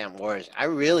 Content wars. I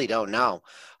really don't know.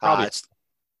 I'm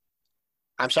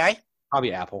sorry?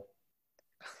 Probably Apple.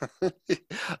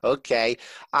 Okay.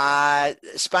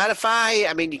 Spotify,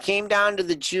 I mean, you came down to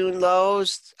the June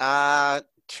lows,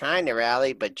 trying to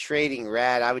rally, but trading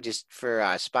red. I would just, for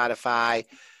Spotify,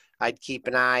 I'd keep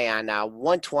an eye on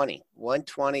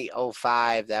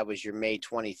 120.05. That was your May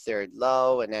 23rd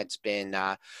low, and that's been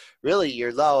really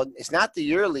your low. It's not the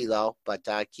yearly low, but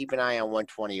keep an eye on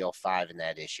 120.05 in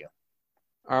that issue.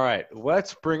 All right,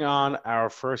 let's bring on our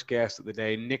first guest of the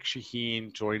day. Nick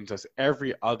Shaheen joins us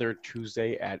every other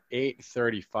Tuesday at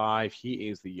 8:35. He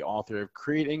is the author of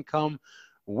Create Income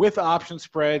with Option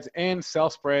Spreads and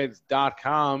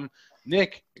sellspreads.com.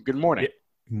 Nick, good morning.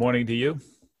 Good morning to you.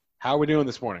 How are we doing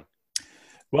this morning?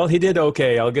 Well, he did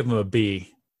okay. I'll give him a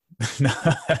B.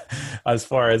 As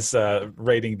far as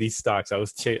rating these stocks, I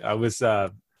was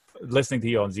listening to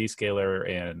you on Zscaler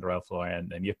and Ralph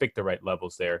Lauren, and you picked the right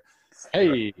levels there.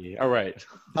 Hey, all right.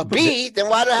 A B? Then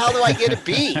why the hell do I get a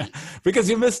B? Because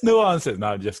you missed nuances. No,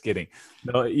 I'm just kidding.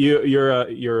 No,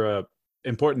 your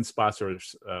important spots are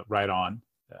right on.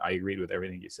 I agreed with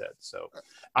everything you said. So,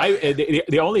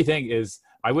 the only thing is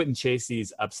I wouldn't chase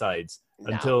these upsides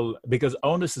because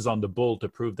onus is on the bull to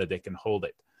prove that they can hold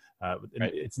it.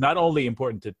 Right. It's not only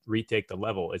important to retake the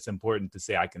level, it's important to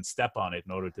say I can step on it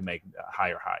in order to make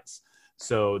higher highs.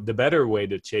 So the better way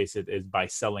to chase it is by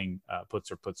selling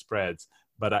puts or put spreads.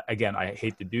 But again, I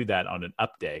hate to do that on an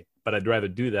up day, but I'd rather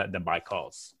do that than buy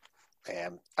calls.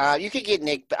 Yeah. You could get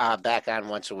Nick back on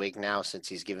once a week now since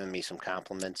he's given me some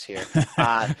compliments here.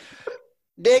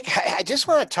 Nick, I just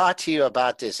want to talk to you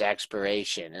about this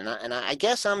expiration, and I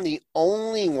guess I'm the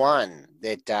only one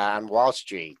that on Wall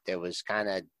Street that was kind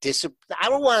of I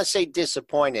don't want to say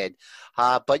disappointed,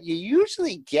 but you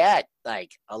usually get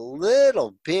like a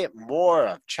little bit more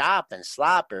of chop and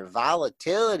slop or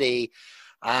volatility.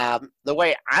 The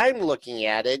way I'm looking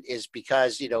at it is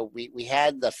because, we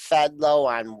had the Fed low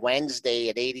on Wednesday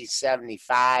at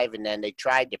 80.75, and then they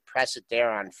tried to press it there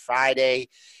on Friday,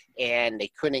 and they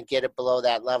couldn't get it below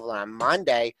that level on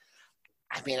Monday.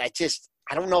 I mean, I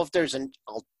don't know if there's a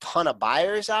ton of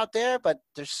buyers out there, but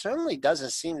there certainly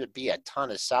doesn't seem to be a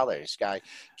ton of sellers. Guy,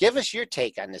 give us your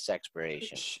take on this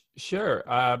expiration. Sure.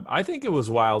 I think it was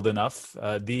wild enough.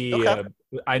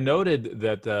 I noted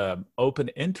that open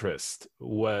interest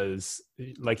was,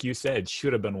 like you said,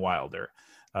 should have been wilder.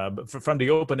 But from the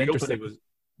open interest,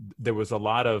 there was a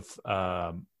lot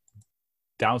of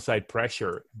downside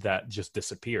pressure that just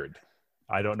disappeared.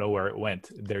 I don't know where it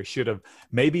went. There should have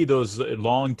maybe those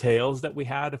long tails that we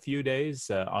had a few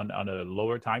days on a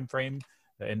lower time frame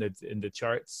in the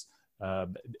charts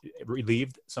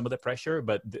relieved some of the pressure,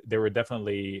 but there were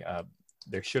definitely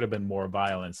there should have been more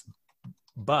violence.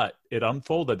 But it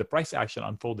unfolded. The price action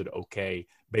unfolded okay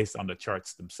based on the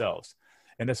charts themselves.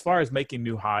 And as far as making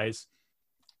new highs,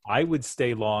 I would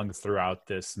stay long throughout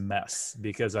this mess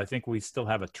because I think we still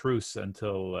have a truce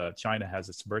until China has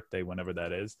its birthday, whenever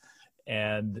that is.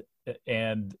 And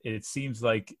it seems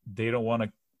like they don't want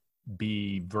to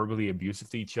be verbally abusive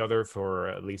to each other for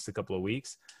at least a couple of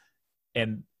weeks.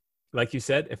 And like you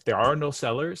said, if there are no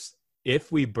sellers,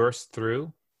 if we burst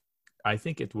through, I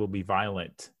think it will be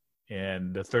violent.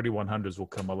 And the 3100s will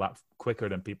come a lot quicker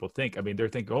than people think. I mean, they're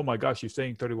thinking, oh my gosh, you're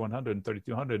saying 3100 and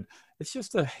 3200. It's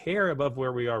just a hair above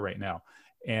where we are right now.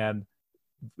 And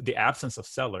the absence of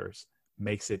sellers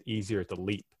makes it easier to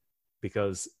leap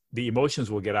because the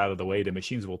emotions will get out of the way, the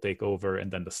machines will take over, and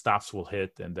then the stops will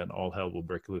hit, and then all hell will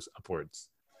break loose upwards.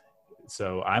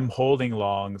 So I'm holding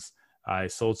longs. I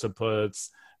sold some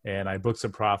puts, and I booked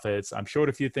some profits. I'm short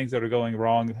a few things that are going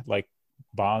wrong, like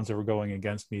bonds that were going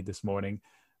against me this morning.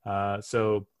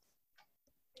 So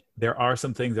there are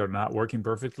some things that are not working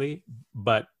perfectly,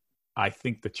 but I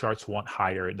think the charts want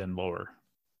higher than lower.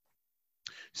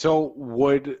 So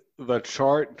would the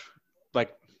chart,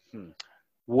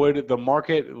 would the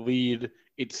market lead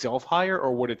itself higher,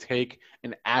 or would it take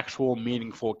an actual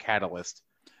meaningful catalyst?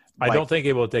 I don't think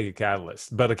it will take a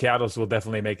catalyst, but a catalyst will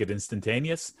definitely make it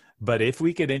instantaneous. But if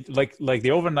we could, like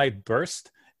the overnight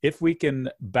burst, if we can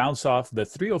bounce off the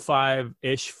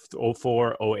 305-ish,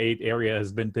 04, 08 area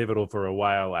has been pivotal for a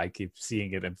while. I keep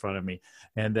seeing it in front of me.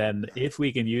 And then if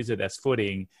we can use it as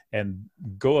footing and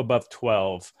go above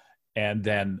 12, and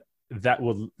then that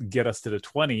will get us to the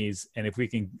 20s. And if we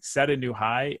can set a new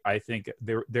high, I think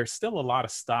there's still a lot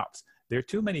of stops. There are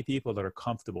too many people that are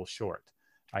comfortable short.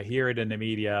 I hear it in the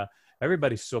media.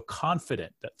 Everybody's so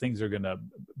confident that things are going to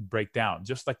break down,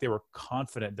 just like they were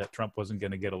confident that Trump wasn't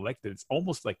going to get elected. It's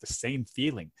almost like the same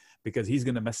feeling because he's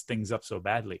going to mess things up so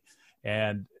badly.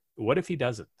 And what if he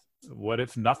doesn't? What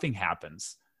if nothing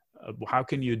happens? How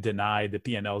can you deny the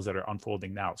P&Ls that are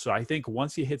unfolding now? So I think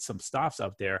once you hit some stops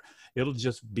out there, it'll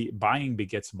just be buying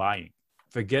begets buying.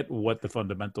 Forget what the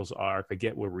fundamentals are.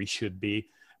 Forget where we should be.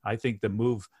 I think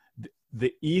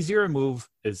the easier move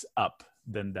is up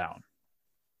than down.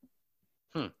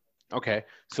 Okay,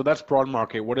 so that's broad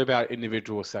market. What about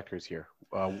individual sectors here?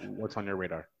 What's on your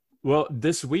radar? Well,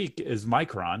 this week is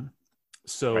Micron.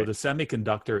 So Right. The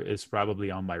semiconductor is probably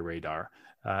on my radar.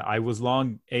 I was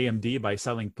long AMD by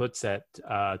selling puts at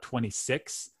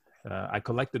 26. I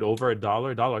collected over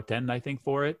 $1.10, I think,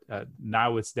 for it.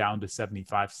 Now it's down to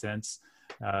 75 cents.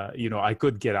 I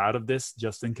could get out of this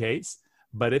just in case.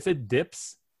 But if it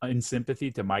dips in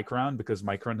sympathy to Micron, because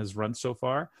Micron has run so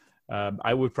far,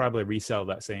 I would probably resell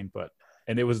that same put.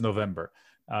 And it was November.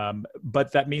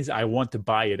 But that means I want to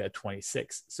buy it at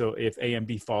 26. So if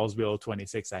AMD falls below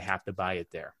 26, I have to buy it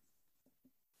there.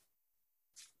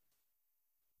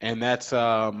 And that's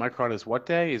Micron is what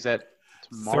day? Is that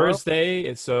tomorrow?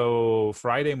 Thursday. So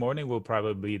Friday morning will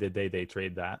probably be the day they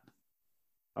trade that.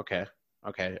 Okay.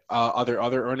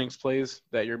 Other earnings plays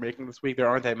that you're making this week? There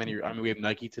aren't that many. I mean, we have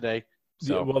Nike today.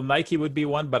 So. Yeah, well, Nike would be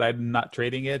one, but I'm not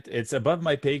trading it. It's above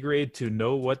my pay grade to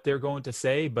know what they're going to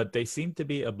say, but they seem to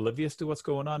be oblivious to what's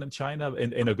going on in China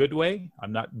in a good way.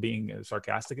 I'm not being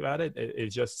sarcastic about it. It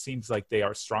just seems like they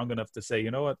are strong enough to say,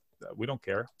 you know what, we don't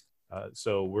care.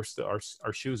 So we're still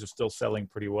our shoes are still selling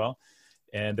pretty well,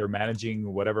 and they're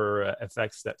managing whatever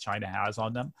effects that China has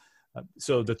on them.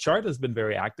 So the chart has been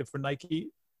very active for Nike,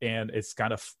 and it's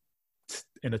kind of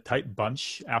in a tight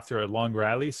bunch after a long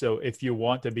rally. So if you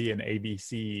want to be an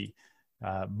ABC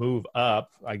move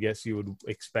up, I guess you would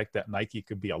expect that Nike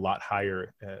could be a lot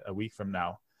higher a week from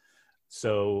now.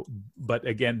 So, but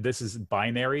again, this is a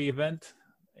binary event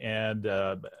and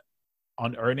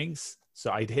on earnings.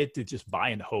 So I'd hate to just buy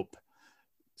and hope.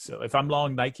 So if I'm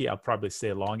long Nike, I'll probably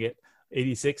stay long it.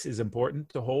 86 is important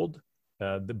to hold.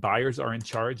 The buyers are in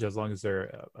charge as long as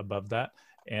they're above that.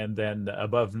 And then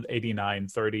above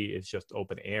 89.30 is just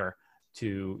open air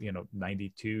to,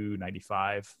 92,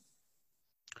 95.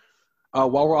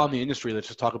 While we're on the industry, let's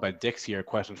just talk about Dick's here. A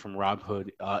question from Rob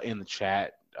Hood in the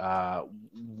chat. How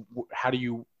do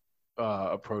you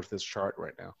approach this chart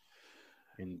right now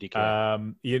in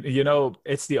DK?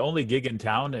 It's the only gig in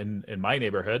town in my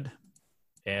neighborhood.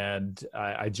 And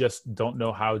I just don't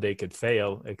know how they could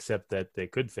fail, except that they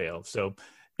could fail. So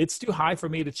it's too high for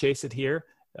me to chase it here.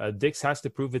 Dick's has to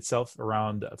prove itself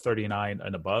around 39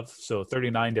 and above. So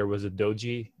 39, there was a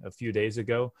doji a few days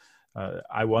ago.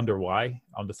 I wonder why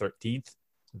on the 13th.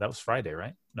 That was Friday,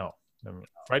 right? No,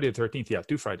 Friday the 13th. Yeah,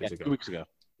 2 Fridays ago. 2 weeks ago.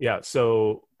 Yeah,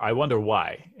 so I wonder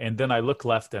why. And then I look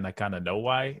left and I kind of know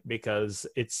why, because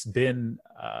it's been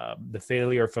the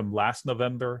failure from last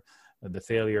November, the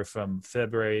failure from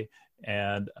February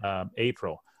and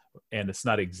April. And it's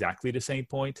not exactly the same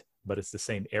point, but it's the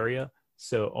same area.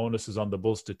 So onus is on the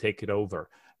bulls to take it over.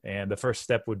 And the first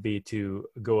step would be to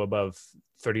go above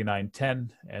 39.10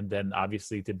 and then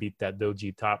obviously to beat that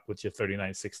doji top, which is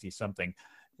 39.60 something,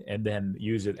 and then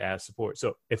use it as support.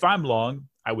 So if I'm long,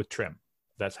 I would trim.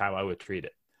 That's how I would treat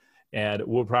it. And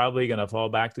we're probably going to fall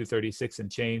back to 36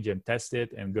 and change and test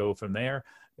it and go from there.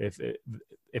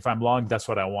 If I'm long, that's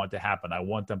what I want to happen. I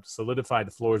want them to solidify the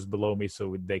floors below me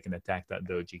so they can attack that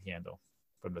doji candle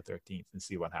from the 13th and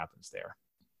see what happens there.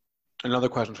 Another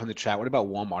question from the chat. What about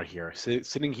Walmart here?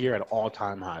 Sitting here at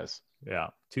all-time highs. Yeah,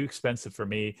 too expensive for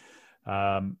me.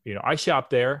 I shop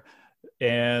there,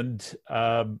 and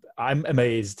I'm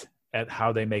amazed at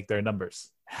how they make their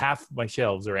numbers. Half my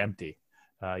shelves are empty.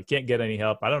 You can't get any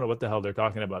help. I don't know what the hell they're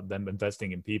talking about, them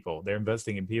investing in people. They're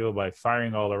investing in people by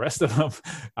firing all the rest of them.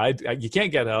 You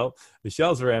can't get help. The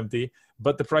shelves are empty,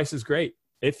 but the price is great.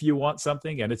 If you want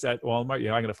something and it's at Walmart,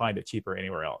 you're not going to find it cheaper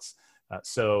anywhere else.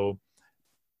 So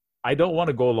I don't want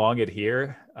to go along it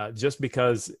here just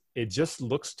because it just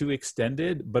looks too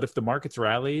extended. But if the market's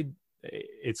rallied,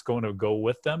 it's going to go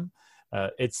with them.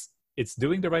 It's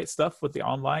doing the right stuff with the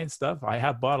online stuff. I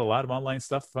have bought a lot of online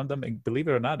stuff from them. And believe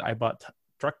it or not, I bought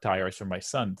truck tires for my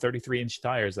son, 33-inch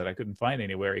tires that I couldn't find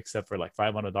anywhere except for like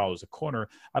 $500 a corner.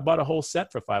 I bought a whole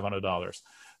set for $500.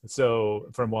 So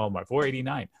from Walmart,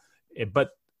 $489.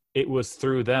 But it was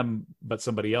through them, but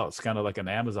somebody else, kind of like an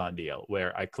Amazon deal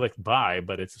where I clicked buy,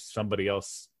 but it's somebody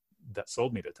else that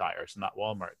sold me the tires, not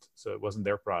Walmart. So it wasn't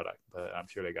their product, but I'm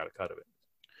sure they got a cut of it.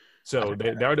 So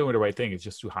they are doing the right thing. It's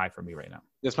just too high for me right now.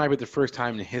 This might be the first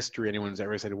time in history anyone's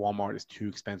ever said Walmart is too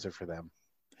expensive for them.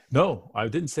 No, I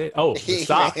didn't say. Oh, the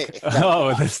stock.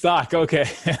 Oh, the stock. Okay.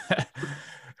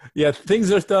 Yeah,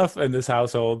 things are tough in this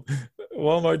household.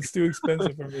 Walmart's too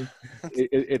expensive for me.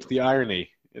 It's the irony.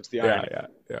 It's the irony.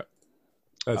 Yeah.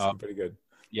 That's pretty good.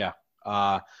 Yeah.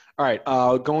 All right.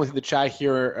 Going through the chat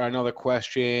here, another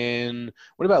question.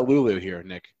 What about Lulu here,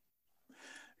 Nick?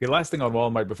 The last thing on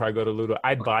Walmart before I go to Lulu,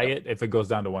 I'd buy it if it goes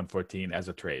down to 114 as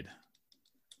a trade.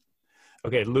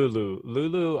 Okay,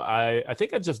 Lulu, I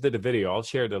think I just did a video. I'll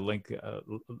share the link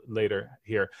later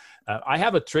here. I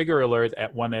have a trigger alert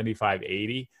at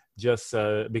 195.80 just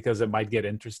because it might get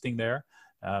interesting there.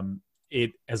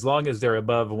 as long as they're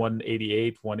above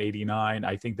 188, 189,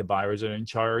 I think the buyers are in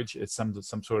charge. It's some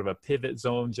sort of a pivot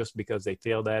zone just because they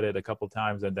failed at it a couple of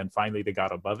times and then finally they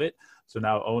got above it. So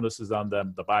now onus is on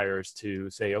them, the buyers, to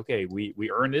say, okay,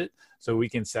 we earned it, so we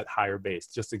can set higher base.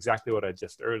 Just exactly what I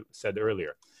just said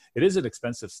earlier. It is an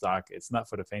expensive stock. It's not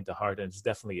for the faint of heart, and it's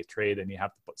definitely a trade, and you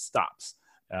have to put stops.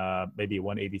 Maybe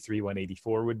 183,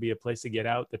 184 would be a place to get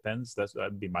out. Depends.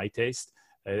 That'd be my taste.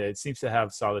 It seems to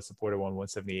have solid support around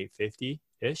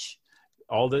 178.50-ish.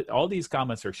 All these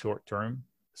comments are short term.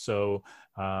 So,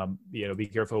 be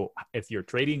careful if you're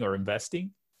trading or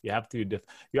investing. You have to,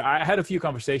 I had a few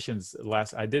conversations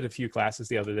I did a few classes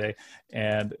the other day,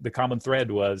 and the common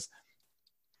thread was,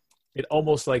 it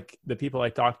almost like the people I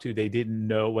talked to, they didn't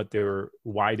know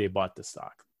why they bought the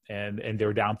stock. And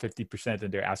they're down 50%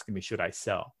 and they're asking me, should I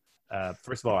sell?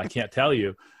 First of all, I can't tell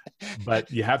you,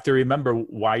 but you have to remember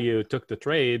why you took the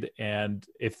trade. And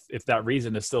if that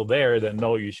reason is still there, then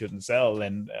no, you shouldn't sell.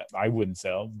 And I wouldn't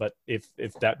sell. But if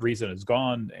that reason is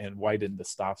gone, and why didn't the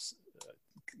stops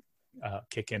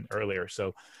kick in earlier?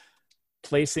 So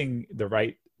taking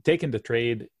the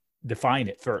trade, define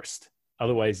it first.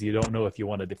 Otherwise, you don't know if you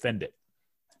want to defend it.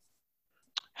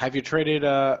 Have you traded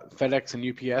FedEx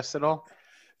and UPS at all?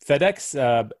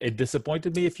 FedEx, it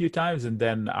disappointed me a few times, and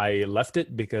then I left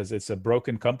it because it's a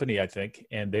broken company, I think,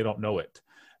 and they don't know it.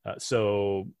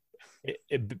 So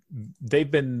they've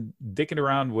been dicking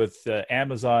around with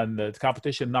Amazon, the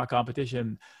competition, not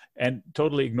competition, and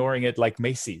totally ignoring it, like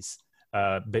Macy's,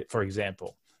 for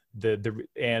example.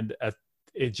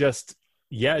 It just,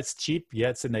 it's cheap. Yeah,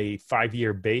 it's in a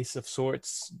 5-year base of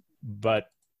sorts,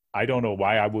 but I don't know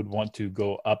why I would want to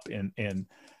go up and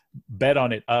bet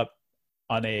on it up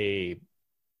on a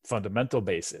fundamental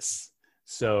basis.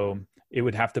 So it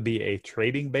would have to be a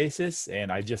trading basis,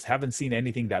 and I just haven't seen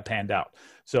anything that panned out.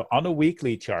 So on a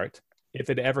weekly chart, if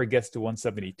it ever gets to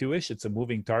 172-ish, it's a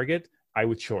moving target, I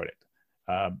would short it.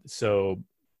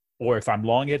 Or if I'm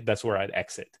long it, that's where I'd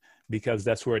exit, because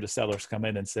that's where the sellers come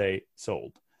in and say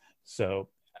sold. So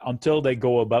until they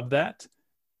go above that,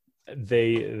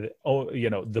 the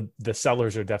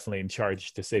sellers are definitely in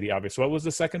charge, to say the obvious. What was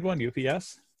the second one?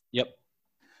 UPS? Yep.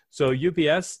 So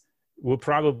UPS will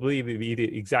probably be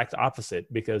the exact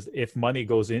opposite, because if money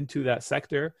goes into that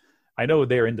sector, I know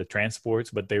they're into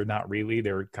transports, but they're not really.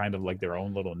 They're kind of like their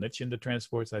own little niche into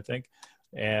transports, I think.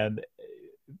 And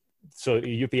so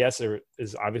UPS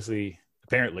is obviously,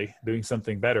 apparently, doing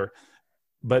something better.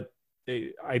 But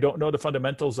I don't know the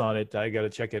fundamentals on it. I got to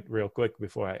check it real quick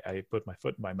before I put my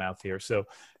foot in my mouth here. So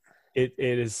it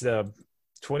is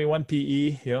 21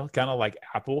 PE, kind of like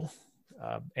Apple.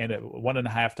 And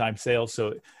 1.5 times sales.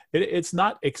 So it's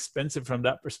not expensive from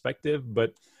that perspective,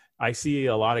 but I see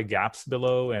a lot of gaps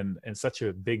below and such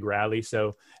a big rally.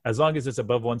 So as long as it's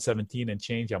above 117 and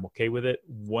change, I'm okay with it.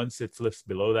 Once it flips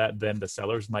below that, then the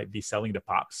sellers might be selling the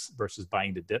pops versus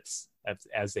buying the dips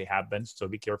as they have been. So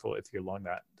be careful if you're long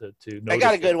that to know. I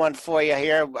got a good one for you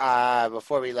here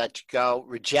before we let you go.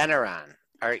 Regeneron.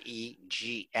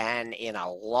 REGN, in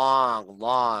a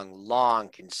long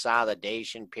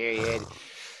consolidation period.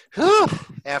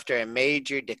 After a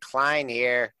major decline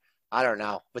here, I don't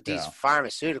know. With these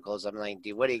pharmaceuticals, I'm like,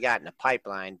 what do you got in the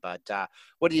pipeline? But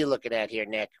what are you looking at here,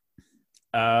 Nick?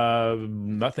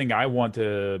 Nothing I want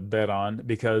to bet on,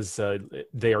 because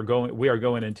we are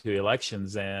going into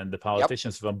elections, and the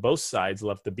politicians from both sides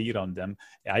love to beat on them.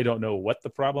 I don't know what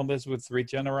the problem is with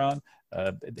Regeneron.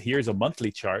 Here's a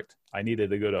monthly chart. I needed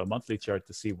to go to a monthly chart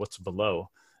to see what's below,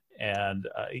 and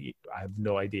I have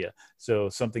no idea. So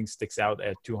something sticks out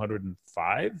at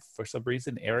 205 for some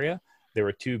reason area. There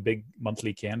were 2 big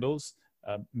monthly candles.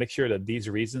 Make sure that these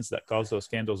reasons that cause those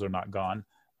candles are not gone.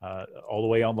 All the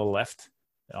way on the left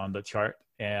on the chart,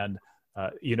 and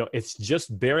it's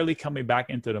just barely coming back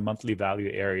into the monthly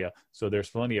value area, so there's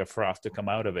plenty of froth to come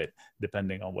out of it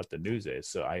depending on what the news is.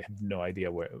 So I have no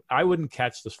idea where. I wouldn't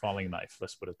catch this falling knife,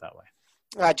 let's put it that way.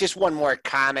 Just one more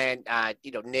comment.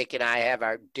 Nick and I have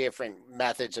our different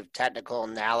methods of technical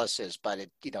analysis, but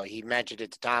he mentioned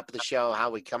at the top of the show how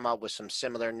we come up with some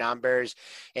similar numbers,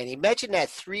 and he mentioned that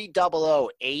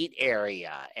 3008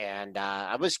 area, and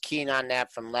I was keen on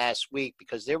that from last week,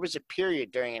 because there was a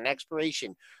period during an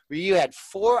expiration where you had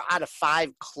 4 out of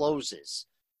 5 closes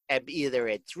at either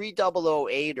at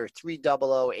 3008 or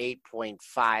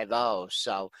 3008.50.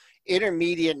 So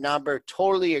intermediate number,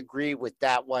 totally agree with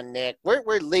that one, Nick.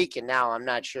 We're leaking now. I'm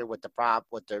not sure what the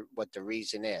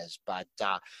reason is, but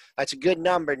that's a good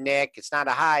number, Nick. It's not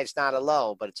a high, it's not a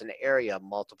low, but it's an area of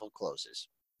multiple closes.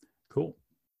 Cool.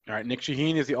 All right, Nick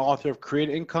Shaheen is the author of Create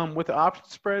Income with Option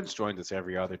Spreads. Joins us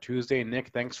every other Tuesday. Nick,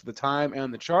 thanks for the time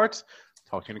and the charts.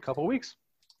 Talk to you in a couple of weeks.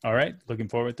 All right. Looking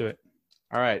forward to it.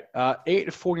 All right.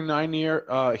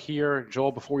 8:49 here,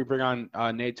 Joel, before we bring on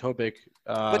Nate Topic.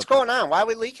 What's going on? Why are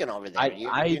we leaking over there?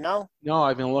 You know? No,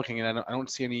 I've been looking, and I don't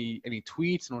see any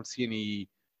tweets. I don't see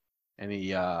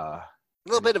any A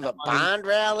little bit of a bond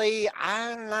rally.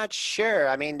 I'm not sure.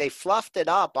 I mean, they fluffed it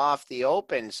up off the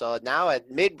open. So now at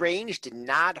mid-range did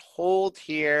not hold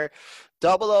here.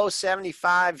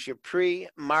 0075 is your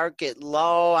pre-market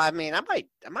low. I mean, I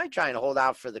might try and hold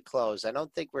out for the close. I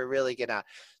don't think we're really going to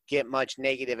get much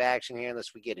negative action here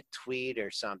unless we get a tweet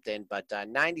or something. But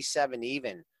 97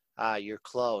 even. Your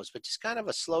close, but just kind of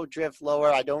a slow drift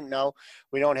lower. I don't know.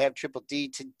 We don't have Triple D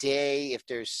today if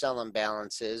there's selling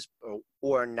balances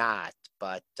or not,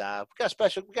 but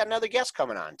we got another guest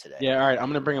coming on today. Yeah, all right. I'm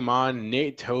going to bring him on.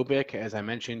 Nate Topic, as I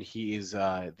mentioned, he is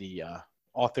the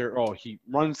author. Oh, he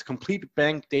runs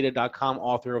CompleteBankData.com,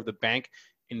 author of the Bank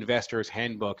Investor's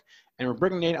Handbook, and we're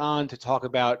bringing Nate on to talk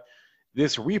about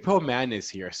this repo madness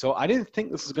here. So I didn't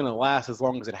think this was going to last as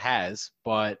long as it has,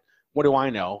 but what do I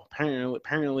know?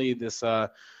 Apparently, this the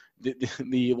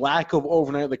lack of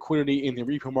overnight liquidity in the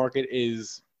repo market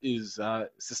is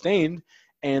sustained,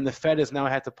 and the Fed has now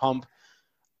had to pump.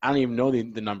 I don't even know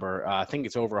the number. I think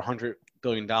it's over $100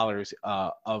 billion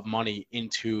of money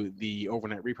into the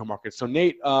overnight repo market. So,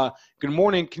 Nate, good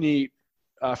morning. Can you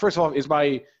first of all, is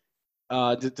my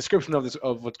the description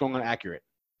of what's going on accurate?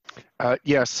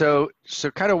 Yeah. So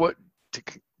kind of what to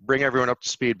bring everyone up to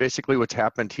speed. Basically, what's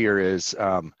happened here is.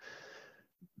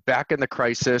 Back in the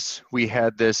crisis, we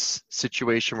had this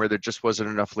situation where there just wasn't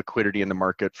enough liquidity in the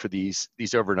market for these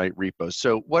overnight repos.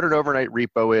 So what an overnight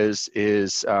repo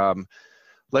is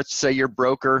let's say you're a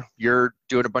broker, you're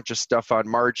doing a bunch of stuff on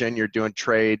margin, you're doing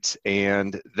trades,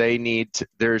 and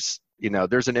there's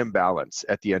an imbalance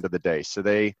at the end of the day. So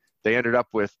they ended up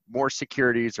with more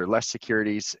securities or less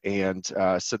securities, and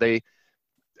so they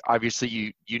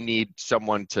obviously you need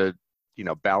someone to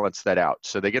balance that out.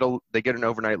 So they get an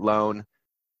overnight loan.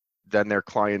 Then their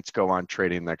clients go on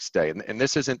trading the next day. And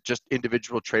this isn't just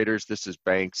individual traders. This is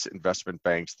banks, investment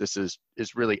banks. This is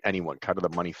really anyone, kind of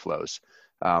the money flows.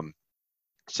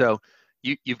 So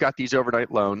you've got these overnight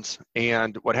loans.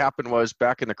 And what happened was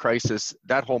back in the crisis,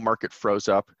 that whole market froze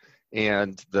up.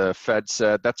 And the Fed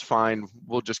said, that's fine.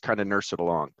 We'll just kind of nurse it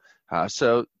along.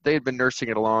 So they had been nursing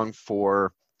it along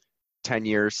for 10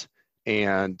 years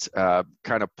and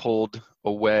kind of pulled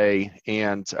away.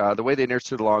 And the way they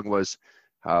nursed it along was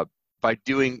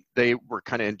they were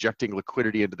kind of injecting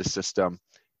liquidity into the system,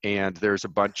 and there's a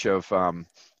bunch of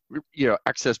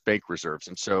excess bank reserves.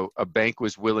 And so a bank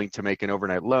was willing to make an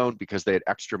overnight loan because they had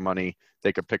extra money.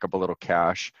 They could pick up a little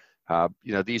cash.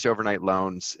 These overnight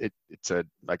loans, it's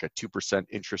like a 2%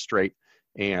 interest rate,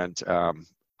 and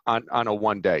on a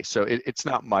one day. So it's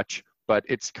not much, but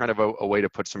it's kind of a way to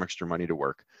put some extra money to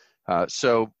work.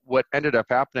 So what ended up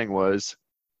happening was,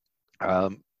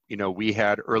 we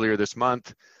had earlier this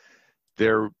month,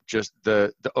 the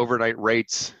overnight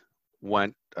rates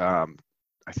went, I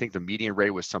think the median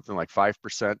rate was something like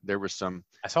 5%. There was some.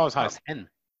 I saw as high as 10.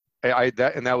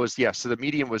 So the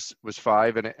median was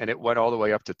 5, and it went all the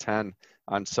way up to 10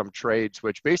 on some trades,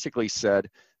 which basically said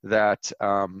that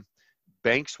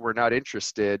banks were not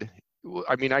interested.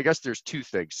 I mean, I guess there's two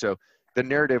things. So the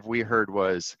narrative we heard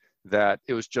was that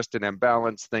it was just an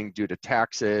imbalance thing due to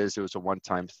taxes. It was a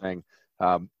one-time thing.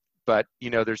 But,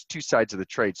 there's two sides of the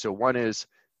trade. So one is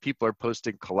people are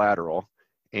posting collateral,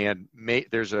 and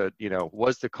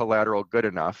was the collateral good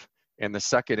enough? And the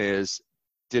second is,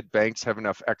 did banks have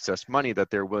enough excess money that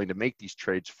they're willing to make these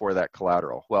trades for that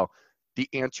collateral? Well, the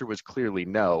answer was clearly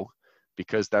no,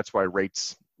 because that's why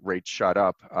rates shot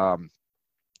up.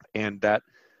 And that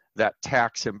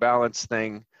tax imbalance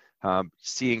thing,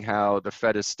 seeing how the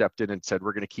Fed has stepped in and said,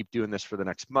 we're going to keep doing this for the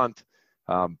next month,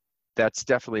 that's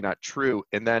definitely not true.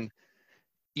 And then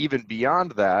even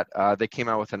beyond that, they came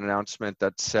out with an announcement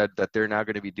that said that they're now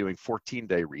going to be doing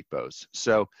 14-day repos.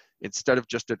 So instead of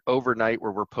just an overnight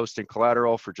where we're posting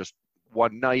collateral for just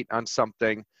one night on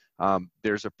something,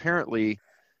 there's apparently,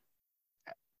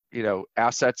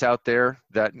 assets out there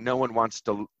that no one wants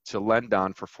to lend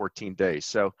on for 14 days.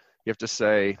 So you have to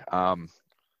say,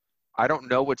 I don't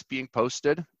know what's being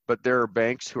posted, but there are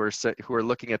banks who are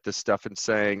looking at this stuff and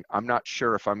saying, I'm not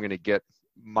sure if I'm going to get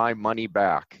my money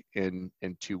back in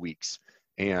 2 weeks.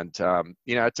 And,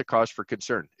 it's a cause for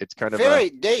concern. It's kind of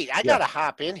Nate, I got to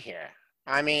hop in here.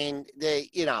 I mean,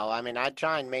 I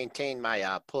try and maintain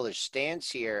my bullish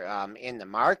stance here in the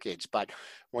markets, but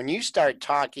when you start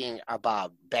talking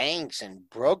about banks and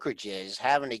brokerages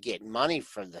having to get money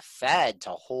from the Fed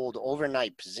to hold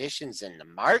overnight positions in the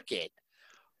market,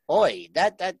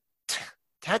 that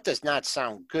that does not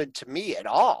sound good to me at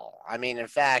all. I mean, in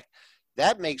fact,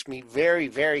 that makes me very,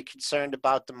 very concerned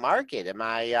about the market. Am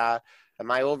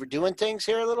I overdoing things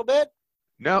here a little bit?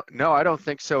 No, I don't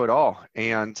think so at all.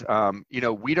 And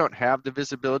we don't have the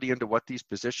visibility into what these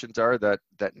positions are that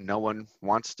no one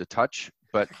wants to touch.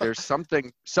 But there's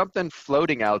something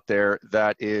floating out there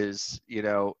that is,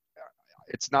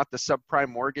 it's not the subprime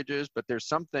mortgages, but there's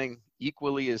something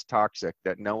equally as toxic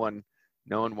that no one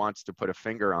wants to put a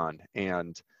finger on.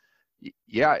 And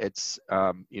yeah, it's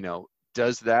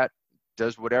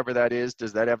does whatever that is,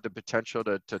 does that have the potential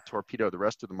to torpedo the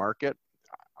rest of the market?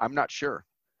 I'm not sure.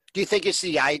 Do you think it's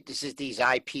these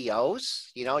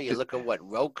IPOs? You look at what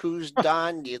Roku's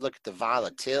done. You look at the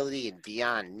volatility in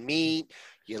Beyond Meat.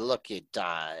 You look at,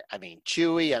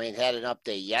 Chewy. Had an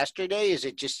update yesterday. Is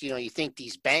it just, you think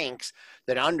these banks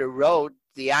that underwrote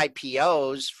the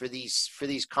IPOs for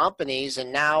these companies,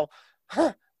 and now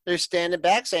they're standing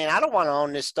back saying, I don't want to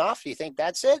own this stuff. You think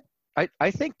that's it?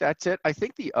 I think that's it. I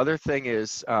think the other thing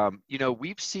is,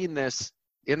 we've seen this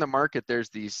in the market. There's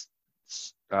these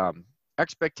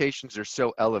expectations are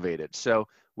so elevated. So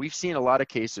we've seen a lot of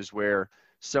cases where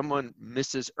someone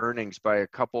misses earnings by a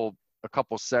couple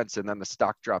cents, and then the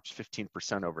stock drops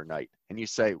 15% overnight. And you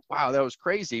say, wow, that was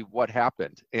crazy. What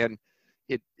happened? And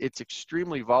it's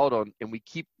extremely volatile, and we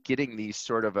keep getting these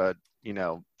sort of the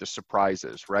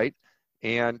surprises, right?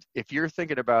 And if you're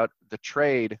thinking about the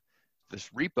trade, this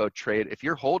repo trade, if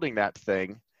you're holding that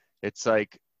thing, it's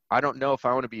like, I don't know if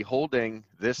I want to be holding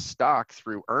this stock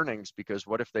through earnings, because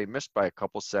what if they missed by a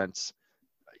couple cents?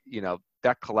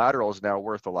 That collateral is now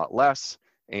worth a lot less.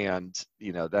 And,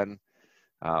 then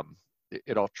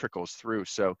it all trickles through.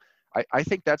 So I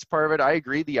think that's part of it. I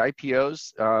agree. The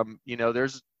IPOs,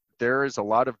 there is a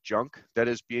lot of junk that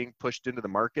is being pushed into the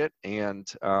market, and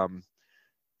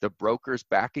the brokers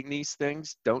backing these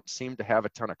things don't seem to have a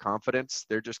ton of confidence.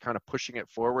 They're just kind of pushing it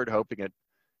forward, hoping it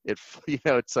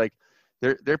it's like,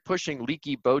 they're pushing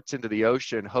leaky boats into the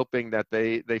ocean, hoping that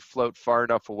they float far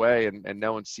enough away and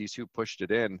no one sees who pushed it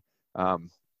in.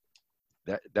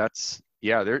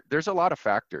 There's a lot of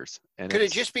factors. And could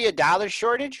it just be a dollar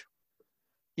shortage?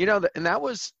 And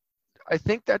I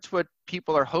think that's what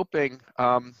people are hoping.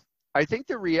 I think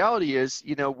the reality is,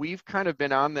 we've kind of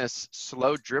been on this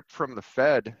slow drip from the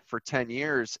Fed for 10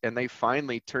 years, and they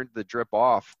finally turned the drip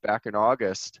off back in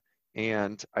August.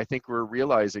 And I think we're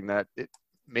realizing that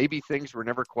maybe things were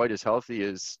never quite as healthy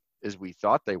as we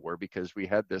thought they were, because we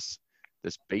had this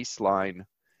baseline,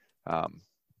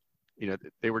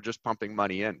 they were just pumping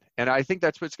money in. And I think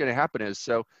that's what's going to happen is,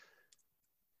 so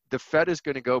the Fed is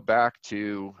going to go back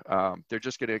to, they're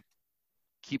just going to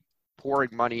keep pouring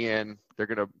money in. They're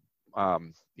going to,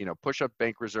 push up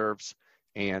bank reserves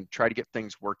and try to get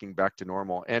things working back to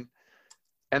normal. And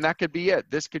that could be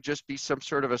it. This could just be some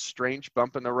sort of a strange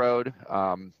bump in the road.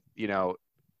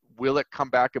 Will it come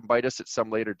back and bite us at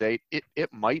some later date?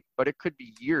 It might, but it could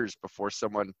be years before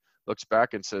someone looks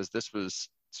back and says this was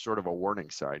sort of a warning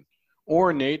sign.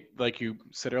 Or, Nate, like you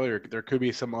said earlier, there could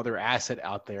be some other asset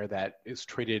out there that is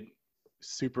traded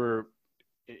super,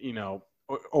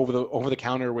 over the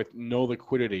counter with no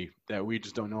liquidity that we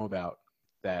just don't know about.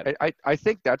 That I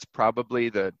think that's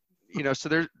probably so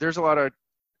there's a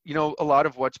lot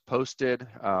of what's posted.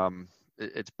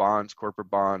 It's bonds, corporate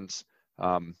bonds.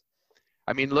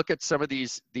 Look at some of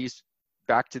these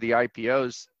back to the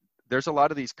IPOs. There's a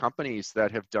lot of these companies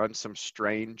that have done some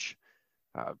strange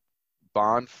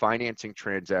bond financing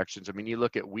transactions. You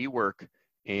look at WeWork,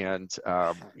 and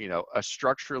a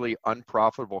structurally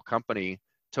unprofitable company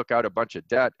took out a bunch of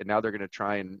debt, and now they're going to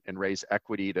try and raise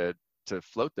equity to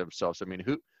float themselves.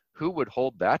 Who would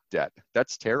hold that debt?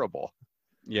 That's terrible.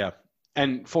 Yeah.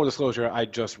 And full disclosure, I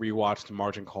just rewatched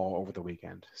Margin Call over the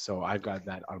weekend, so I've got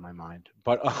that on my mind.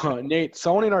 But Nate,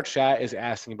 someone in our chat is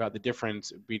asking about the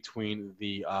difference between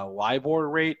the LIBOR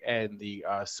rate and the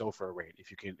SOFR rate, if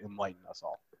you can enlighten us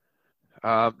all.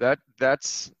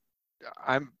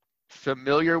 I'm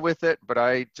familiar with it, but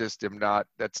I just am not.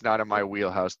 That's not in my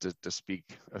wheelhouse to speak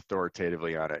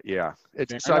authoritatively on it. Yeah,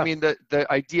 the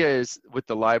idea is with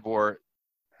the LIBOR,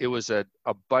 it was a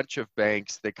bunch of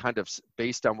banks. They kind of,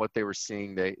 based on what they were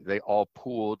seeing, they all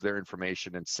pooled their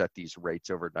information and set these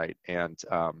rates overnight. And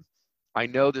I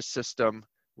know the system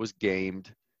was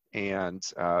gamed, and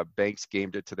banks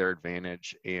gamed it to their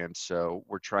advantage. And so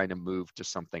we're trying to move to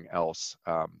something else.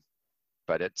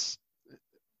 But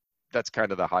that's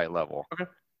kind of the high level. Okay.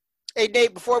 Hey,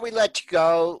 Nate, before we let you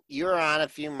go, you were on a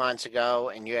few months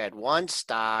ago, and you had one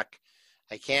stock.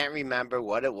 I can't remember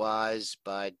what it was,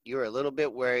 but you were a little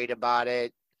bit worried about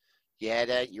it.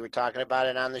 You were talking about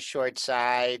it on the short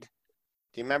side.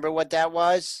 Do you remember what that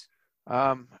was?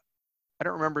 I I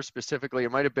don't remember specifically.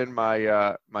 It might have been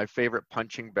my my favorite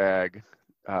punching bag,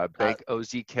 Bank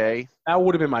OZK. That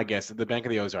would have been my guess. The Bank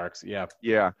of the Ozarks. Yeah.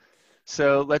 Yeah.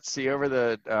 So let's see. Over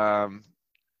the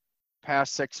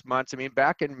past 6 months, I mean,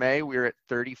 back in May we were at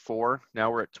 34.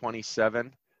 Now we're at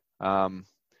 27. I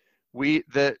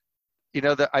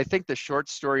think the short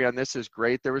story on this is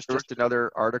great. There was just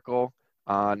another article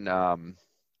on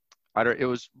it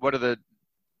was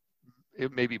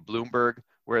it may be Bloomberg,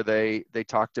 where they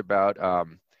talked about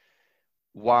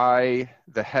why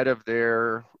the head of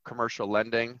their commercial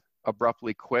lending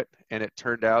abruptly quit, and it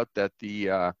turned out that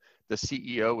the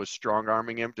CEO was strong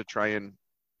arming him to try and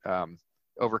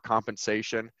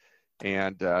overcompensation,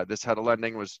 and this head of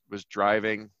lending was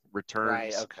driving returns.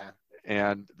 Right. Okay.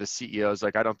 And the CEO is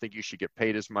like, I don't think you should get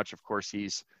paid as much. Of course,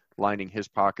 he's lining his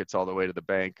pockets all the way to the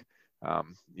bank,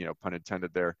 pun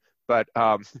intended there. But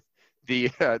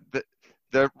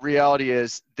the reality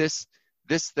is this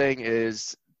thing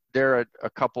is, they're a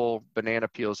couple banana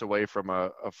peels away from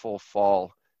a full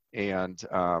fall. And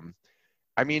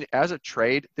I mean, as a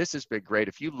trade, this has been great.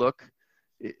 If you look,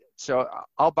 so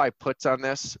I'll buy puts on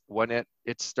this when it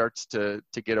starts to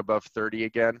get above 30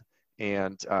 again.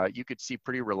 And you could see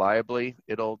pretty reliably,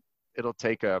 it'll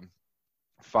take a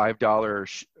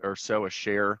 $5 or so a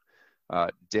share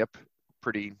dip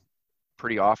pretty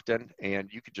often,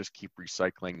 and you could just keep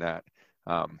recycling that.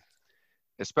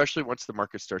 Especially once the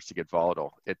market starts to get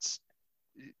volatile, that's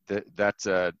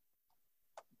a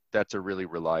really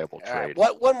reliable trade.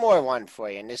 One more one for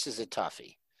you, and this is a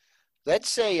toughie. Let's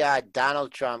say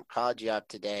Donald Trump called you up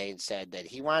today and said that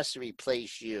he wants to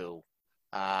replace you,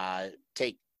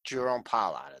 take Jerome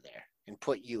Powell out of there and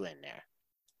put you in there.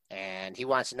 And he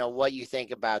wants to know what you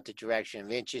think about the direction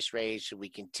of interest rates. Should we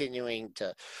continuing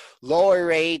to lower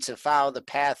rates and follow the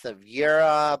path of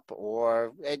Europe,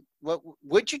 or what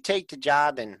would you take the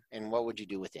job, and what would you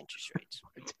do with interest rates?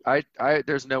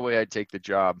 There's no way I'd take the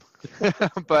job.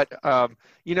 But I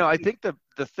think the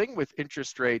thing with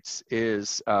interest rates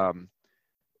is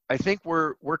I think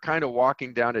we're kind of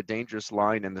walking down a dangerous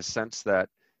line, in the sense that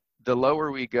the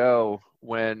lower we go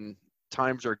when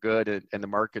times are good and the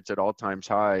market's at all times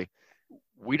high,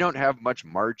 we don't have much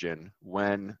margin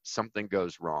when something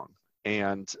goes wrong.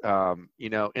 And,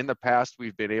 in the past,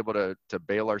 we've been able to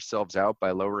bail ourselves out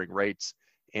by lowering rates.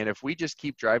 And if we just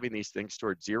keep driving these things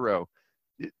towards zero,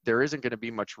 there isn't going to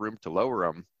be much room to lower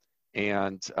them.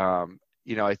 And,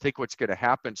 I think what's going to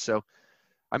happen. So,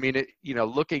 I mean,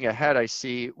 looking ahead, I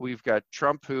see we've got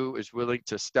Trump, who is willing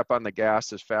to step on the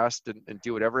gas as fast and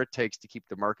do whatever it takes to keep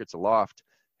the markets aloft.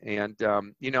 And,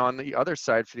 on the other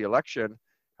side for the election,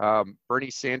 Bernie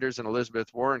Sanders and Elizabeth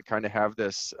Warren kind of have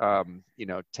this,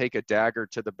 take a dagger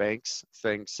to the banks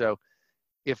thing. So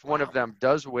if one of them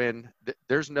does win,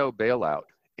 there's no bailout.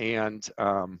 And,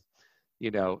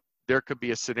 there could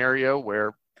be a scenario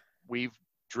where we've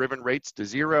driven rates to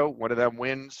zero, one of them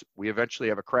wins, we eventually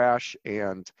have a crash,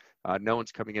 and no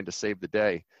one's coming in to save the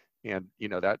day. And,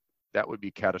 that would be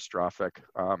catastrophic.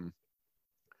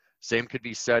 Same could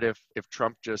be said if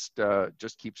Trump just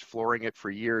keeps flooring it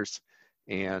for years,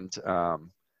 and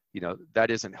that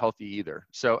isn't healthy either.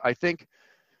 So I think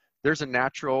there's a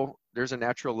natural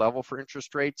level for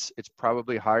interest rates. It's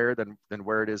probably higher than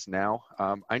where it is now.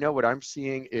 I know what I'm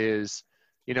seeing is,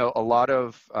 a lot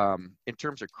of in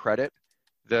terms of credit,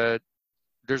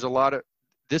 there's a lot of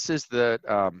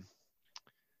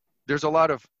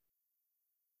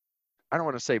I don't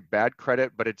want to say bad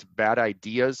credit, but it's bad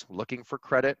ideas looking for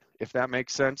credit, if that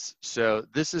makes sense. So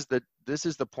this is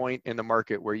the point in the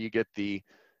market where you get the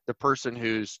person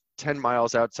who's 10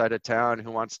 miles outside of town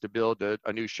who wants to build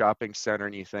a new shopping center,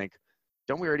 and you think,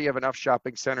 don't we already have enough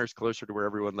shopping centers closer to where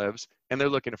everyone lives? And they're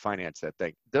looking to finance that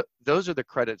thing. Those are the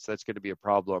credits that's going to be a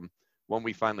problem when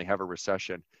we finally have a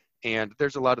recession. And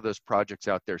there's a lot of those projects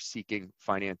out there seeking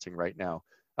financing right now.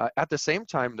 At the same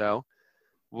time, though,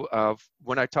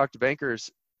 when I talk to bankers,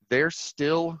 they're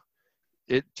still,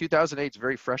 2008 is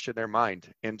very fresh in their mind.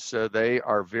 And so they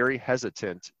are very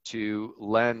hesitant to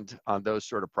lend on those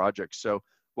sort of projects. So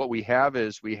what we have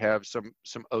is we have some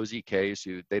OZKs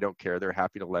who they don't care. They're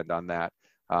happy to lend on that.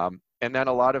 And then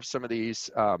a lot of some of these,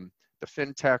 the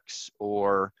fintechs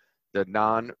or the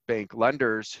non-bank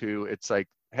lenders who it's like,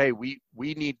 hey, we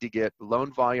need to get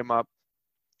loan volume up.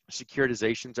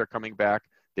 Securitizations are coming back.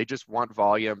 They just want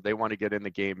volume. They want to get in the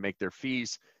game, make their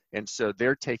fees. And so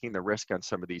they're taking the risk on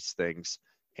some of these things.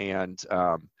 And,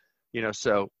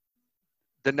 so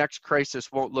the next crisis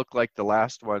won't look like the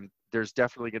last one. There's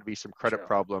definitely going to be some credit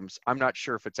problems. I'm not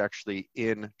sure if it's actually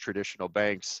in traditional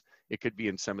banks. It could be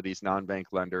in some of these non-bank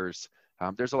lenders.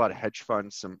 There's a lot of hedge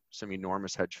funds, some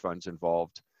enormous hedge funds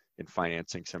involved in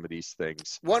financing some of these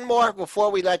things. One more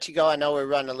before we let you go. I know we're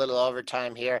running a little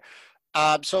overtime here.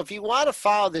 So if you want to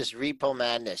follow this repo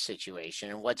madness situation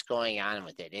and what's going on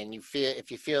with it, and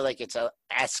if you feel like it's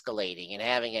escalating and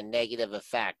having a negative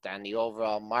effect on the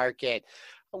overall market,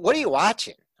 what are you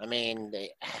watching? I mean,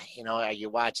 are you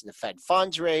watching the Fed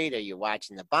funds rate? Are you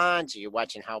watching the bonds? Are you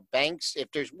watching how banks?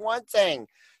 If there's one thing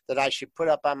that I should put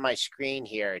up on my screen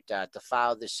here to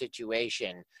follow the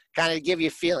situation, kind of give you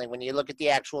a feeling when you look at the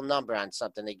actual number on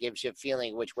something, it gives you a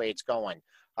feeling which way it's going.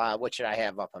 What should I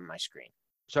have up on my screen?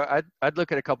 So I'd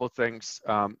look at a couple of things.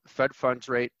 Fed funds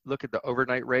rate, look at the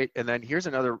overnight rate, and then here's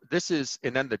another.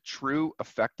 And then the true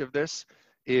effect of this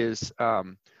is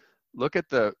look at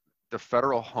the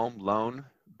Federal Home Loan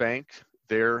Bank,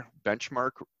 their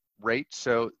benchmark rate.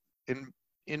 So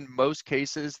in most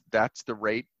cases, that's the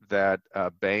rate that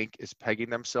a bank is pegging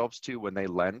themselves to when they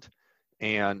lend,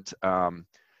 and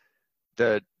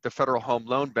the Federal Home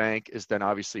Loan Bank is then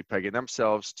obviously pegging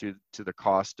themselves to the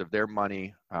cost of their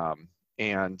money.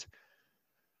 And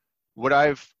what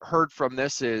I've heard from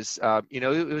this is,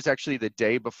 it was actually the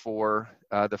day before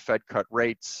the Fed cut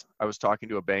rates. I was talking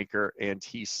to a banker, and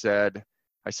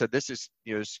I said, this is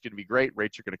going to be great.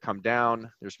 Rates are going to come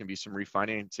down. There's going to be some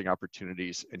refinancing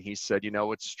opportunities. And he said,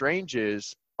 what's strange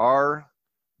is our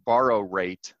borrow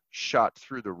rate shot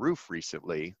through the roof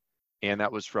recently. And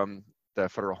that was from the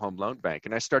Federal Home Loan Bank.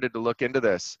 And I started to look into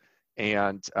this,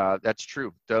 and that's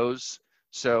true.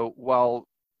 So while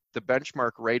the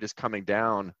benchmark rate is coming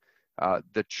down,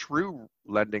 the true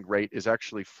lending rate is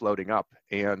actually floating up.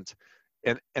 And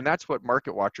that's what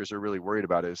market watchers are really worried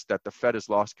about, is that the Fed has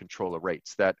lost control of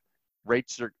rates, that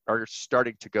rates are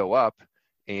starting to go up,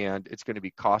 and it's going to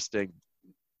be costing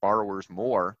borrowers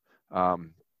more.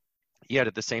 Yet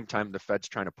at the same time, the Fed's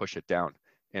trying to push it down.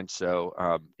 And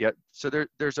so,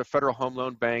 there's a Federal Home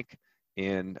Loan Bank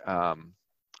in, I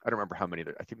don't remember how many,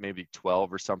 I think maybe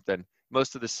 12 or something.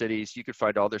 Most of the cities, you could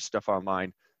find all their stuff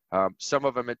online. Some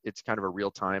of them, it's kind of a real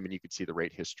time, and you could see the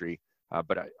rate history.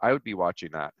 But I would be watching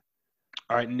that.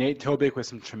 All right, Nate Tobick with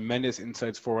some tremendous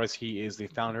insights for us. He is the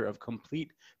founder of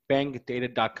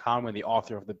CompleteBankData.com and the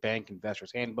author of the Bank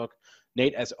Investor's Handbook.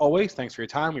 Nate, as always, thanks for your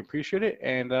time. We appreciate it,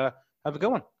 and have a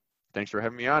good one. Thanks for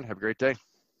having me on. Have a great day.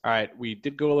 All right, we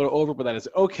did go a little over, but that is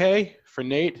okay for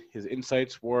Nate. His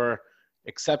insights were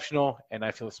exceptional, and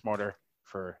I feel smarter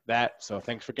for that. So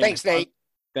thanks for getting Thanks, Nate.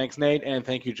 Thanks, Nate, and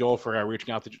thank you, Joel, for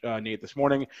reaching out to Nate this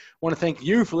morning. I want to thank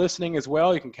you for listening as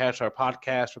well. You can catch our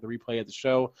podcast or the replay of the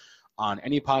show on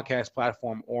any podcast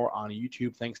platform or on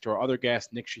YouTube. Thanks to our other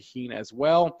guest, Nick Shaheen, as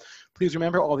well. Please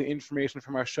remember, all the information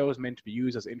from our show is meant to be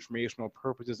used as informational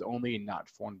purposes only, not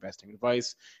for investing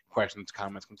advice. Questions,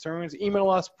 comments, concerns, email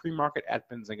us,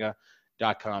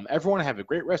 premarket@benzinga.com. Everyone, have a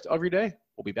great rest of your day.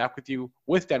 We'll be back with you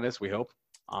with Dennis, we hope,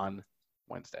 on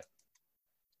Wednesday.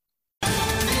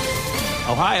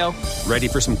 Ohio, ready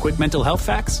for some quick mental health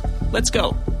facts? Let's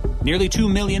go. Nearly 2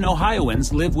 million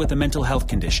Ohioans live with a mental health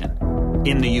condition.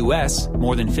 In the U.S.,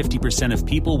 more than 50% of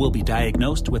people will be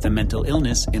diagnosed with a mental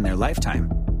illness in their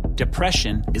lifetime.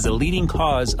 Depression is a leading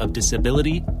cause of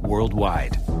disability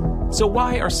worldwide. So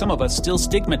why are some of us still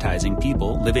stigmatizing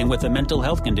people living with a mental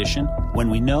health condition when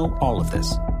we know all of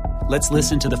this? Let's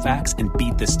listen to the facts and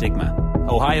beat the stigma.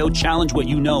 Ohio, challenge what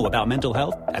you know about mental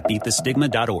health at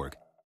beatthestigma.org.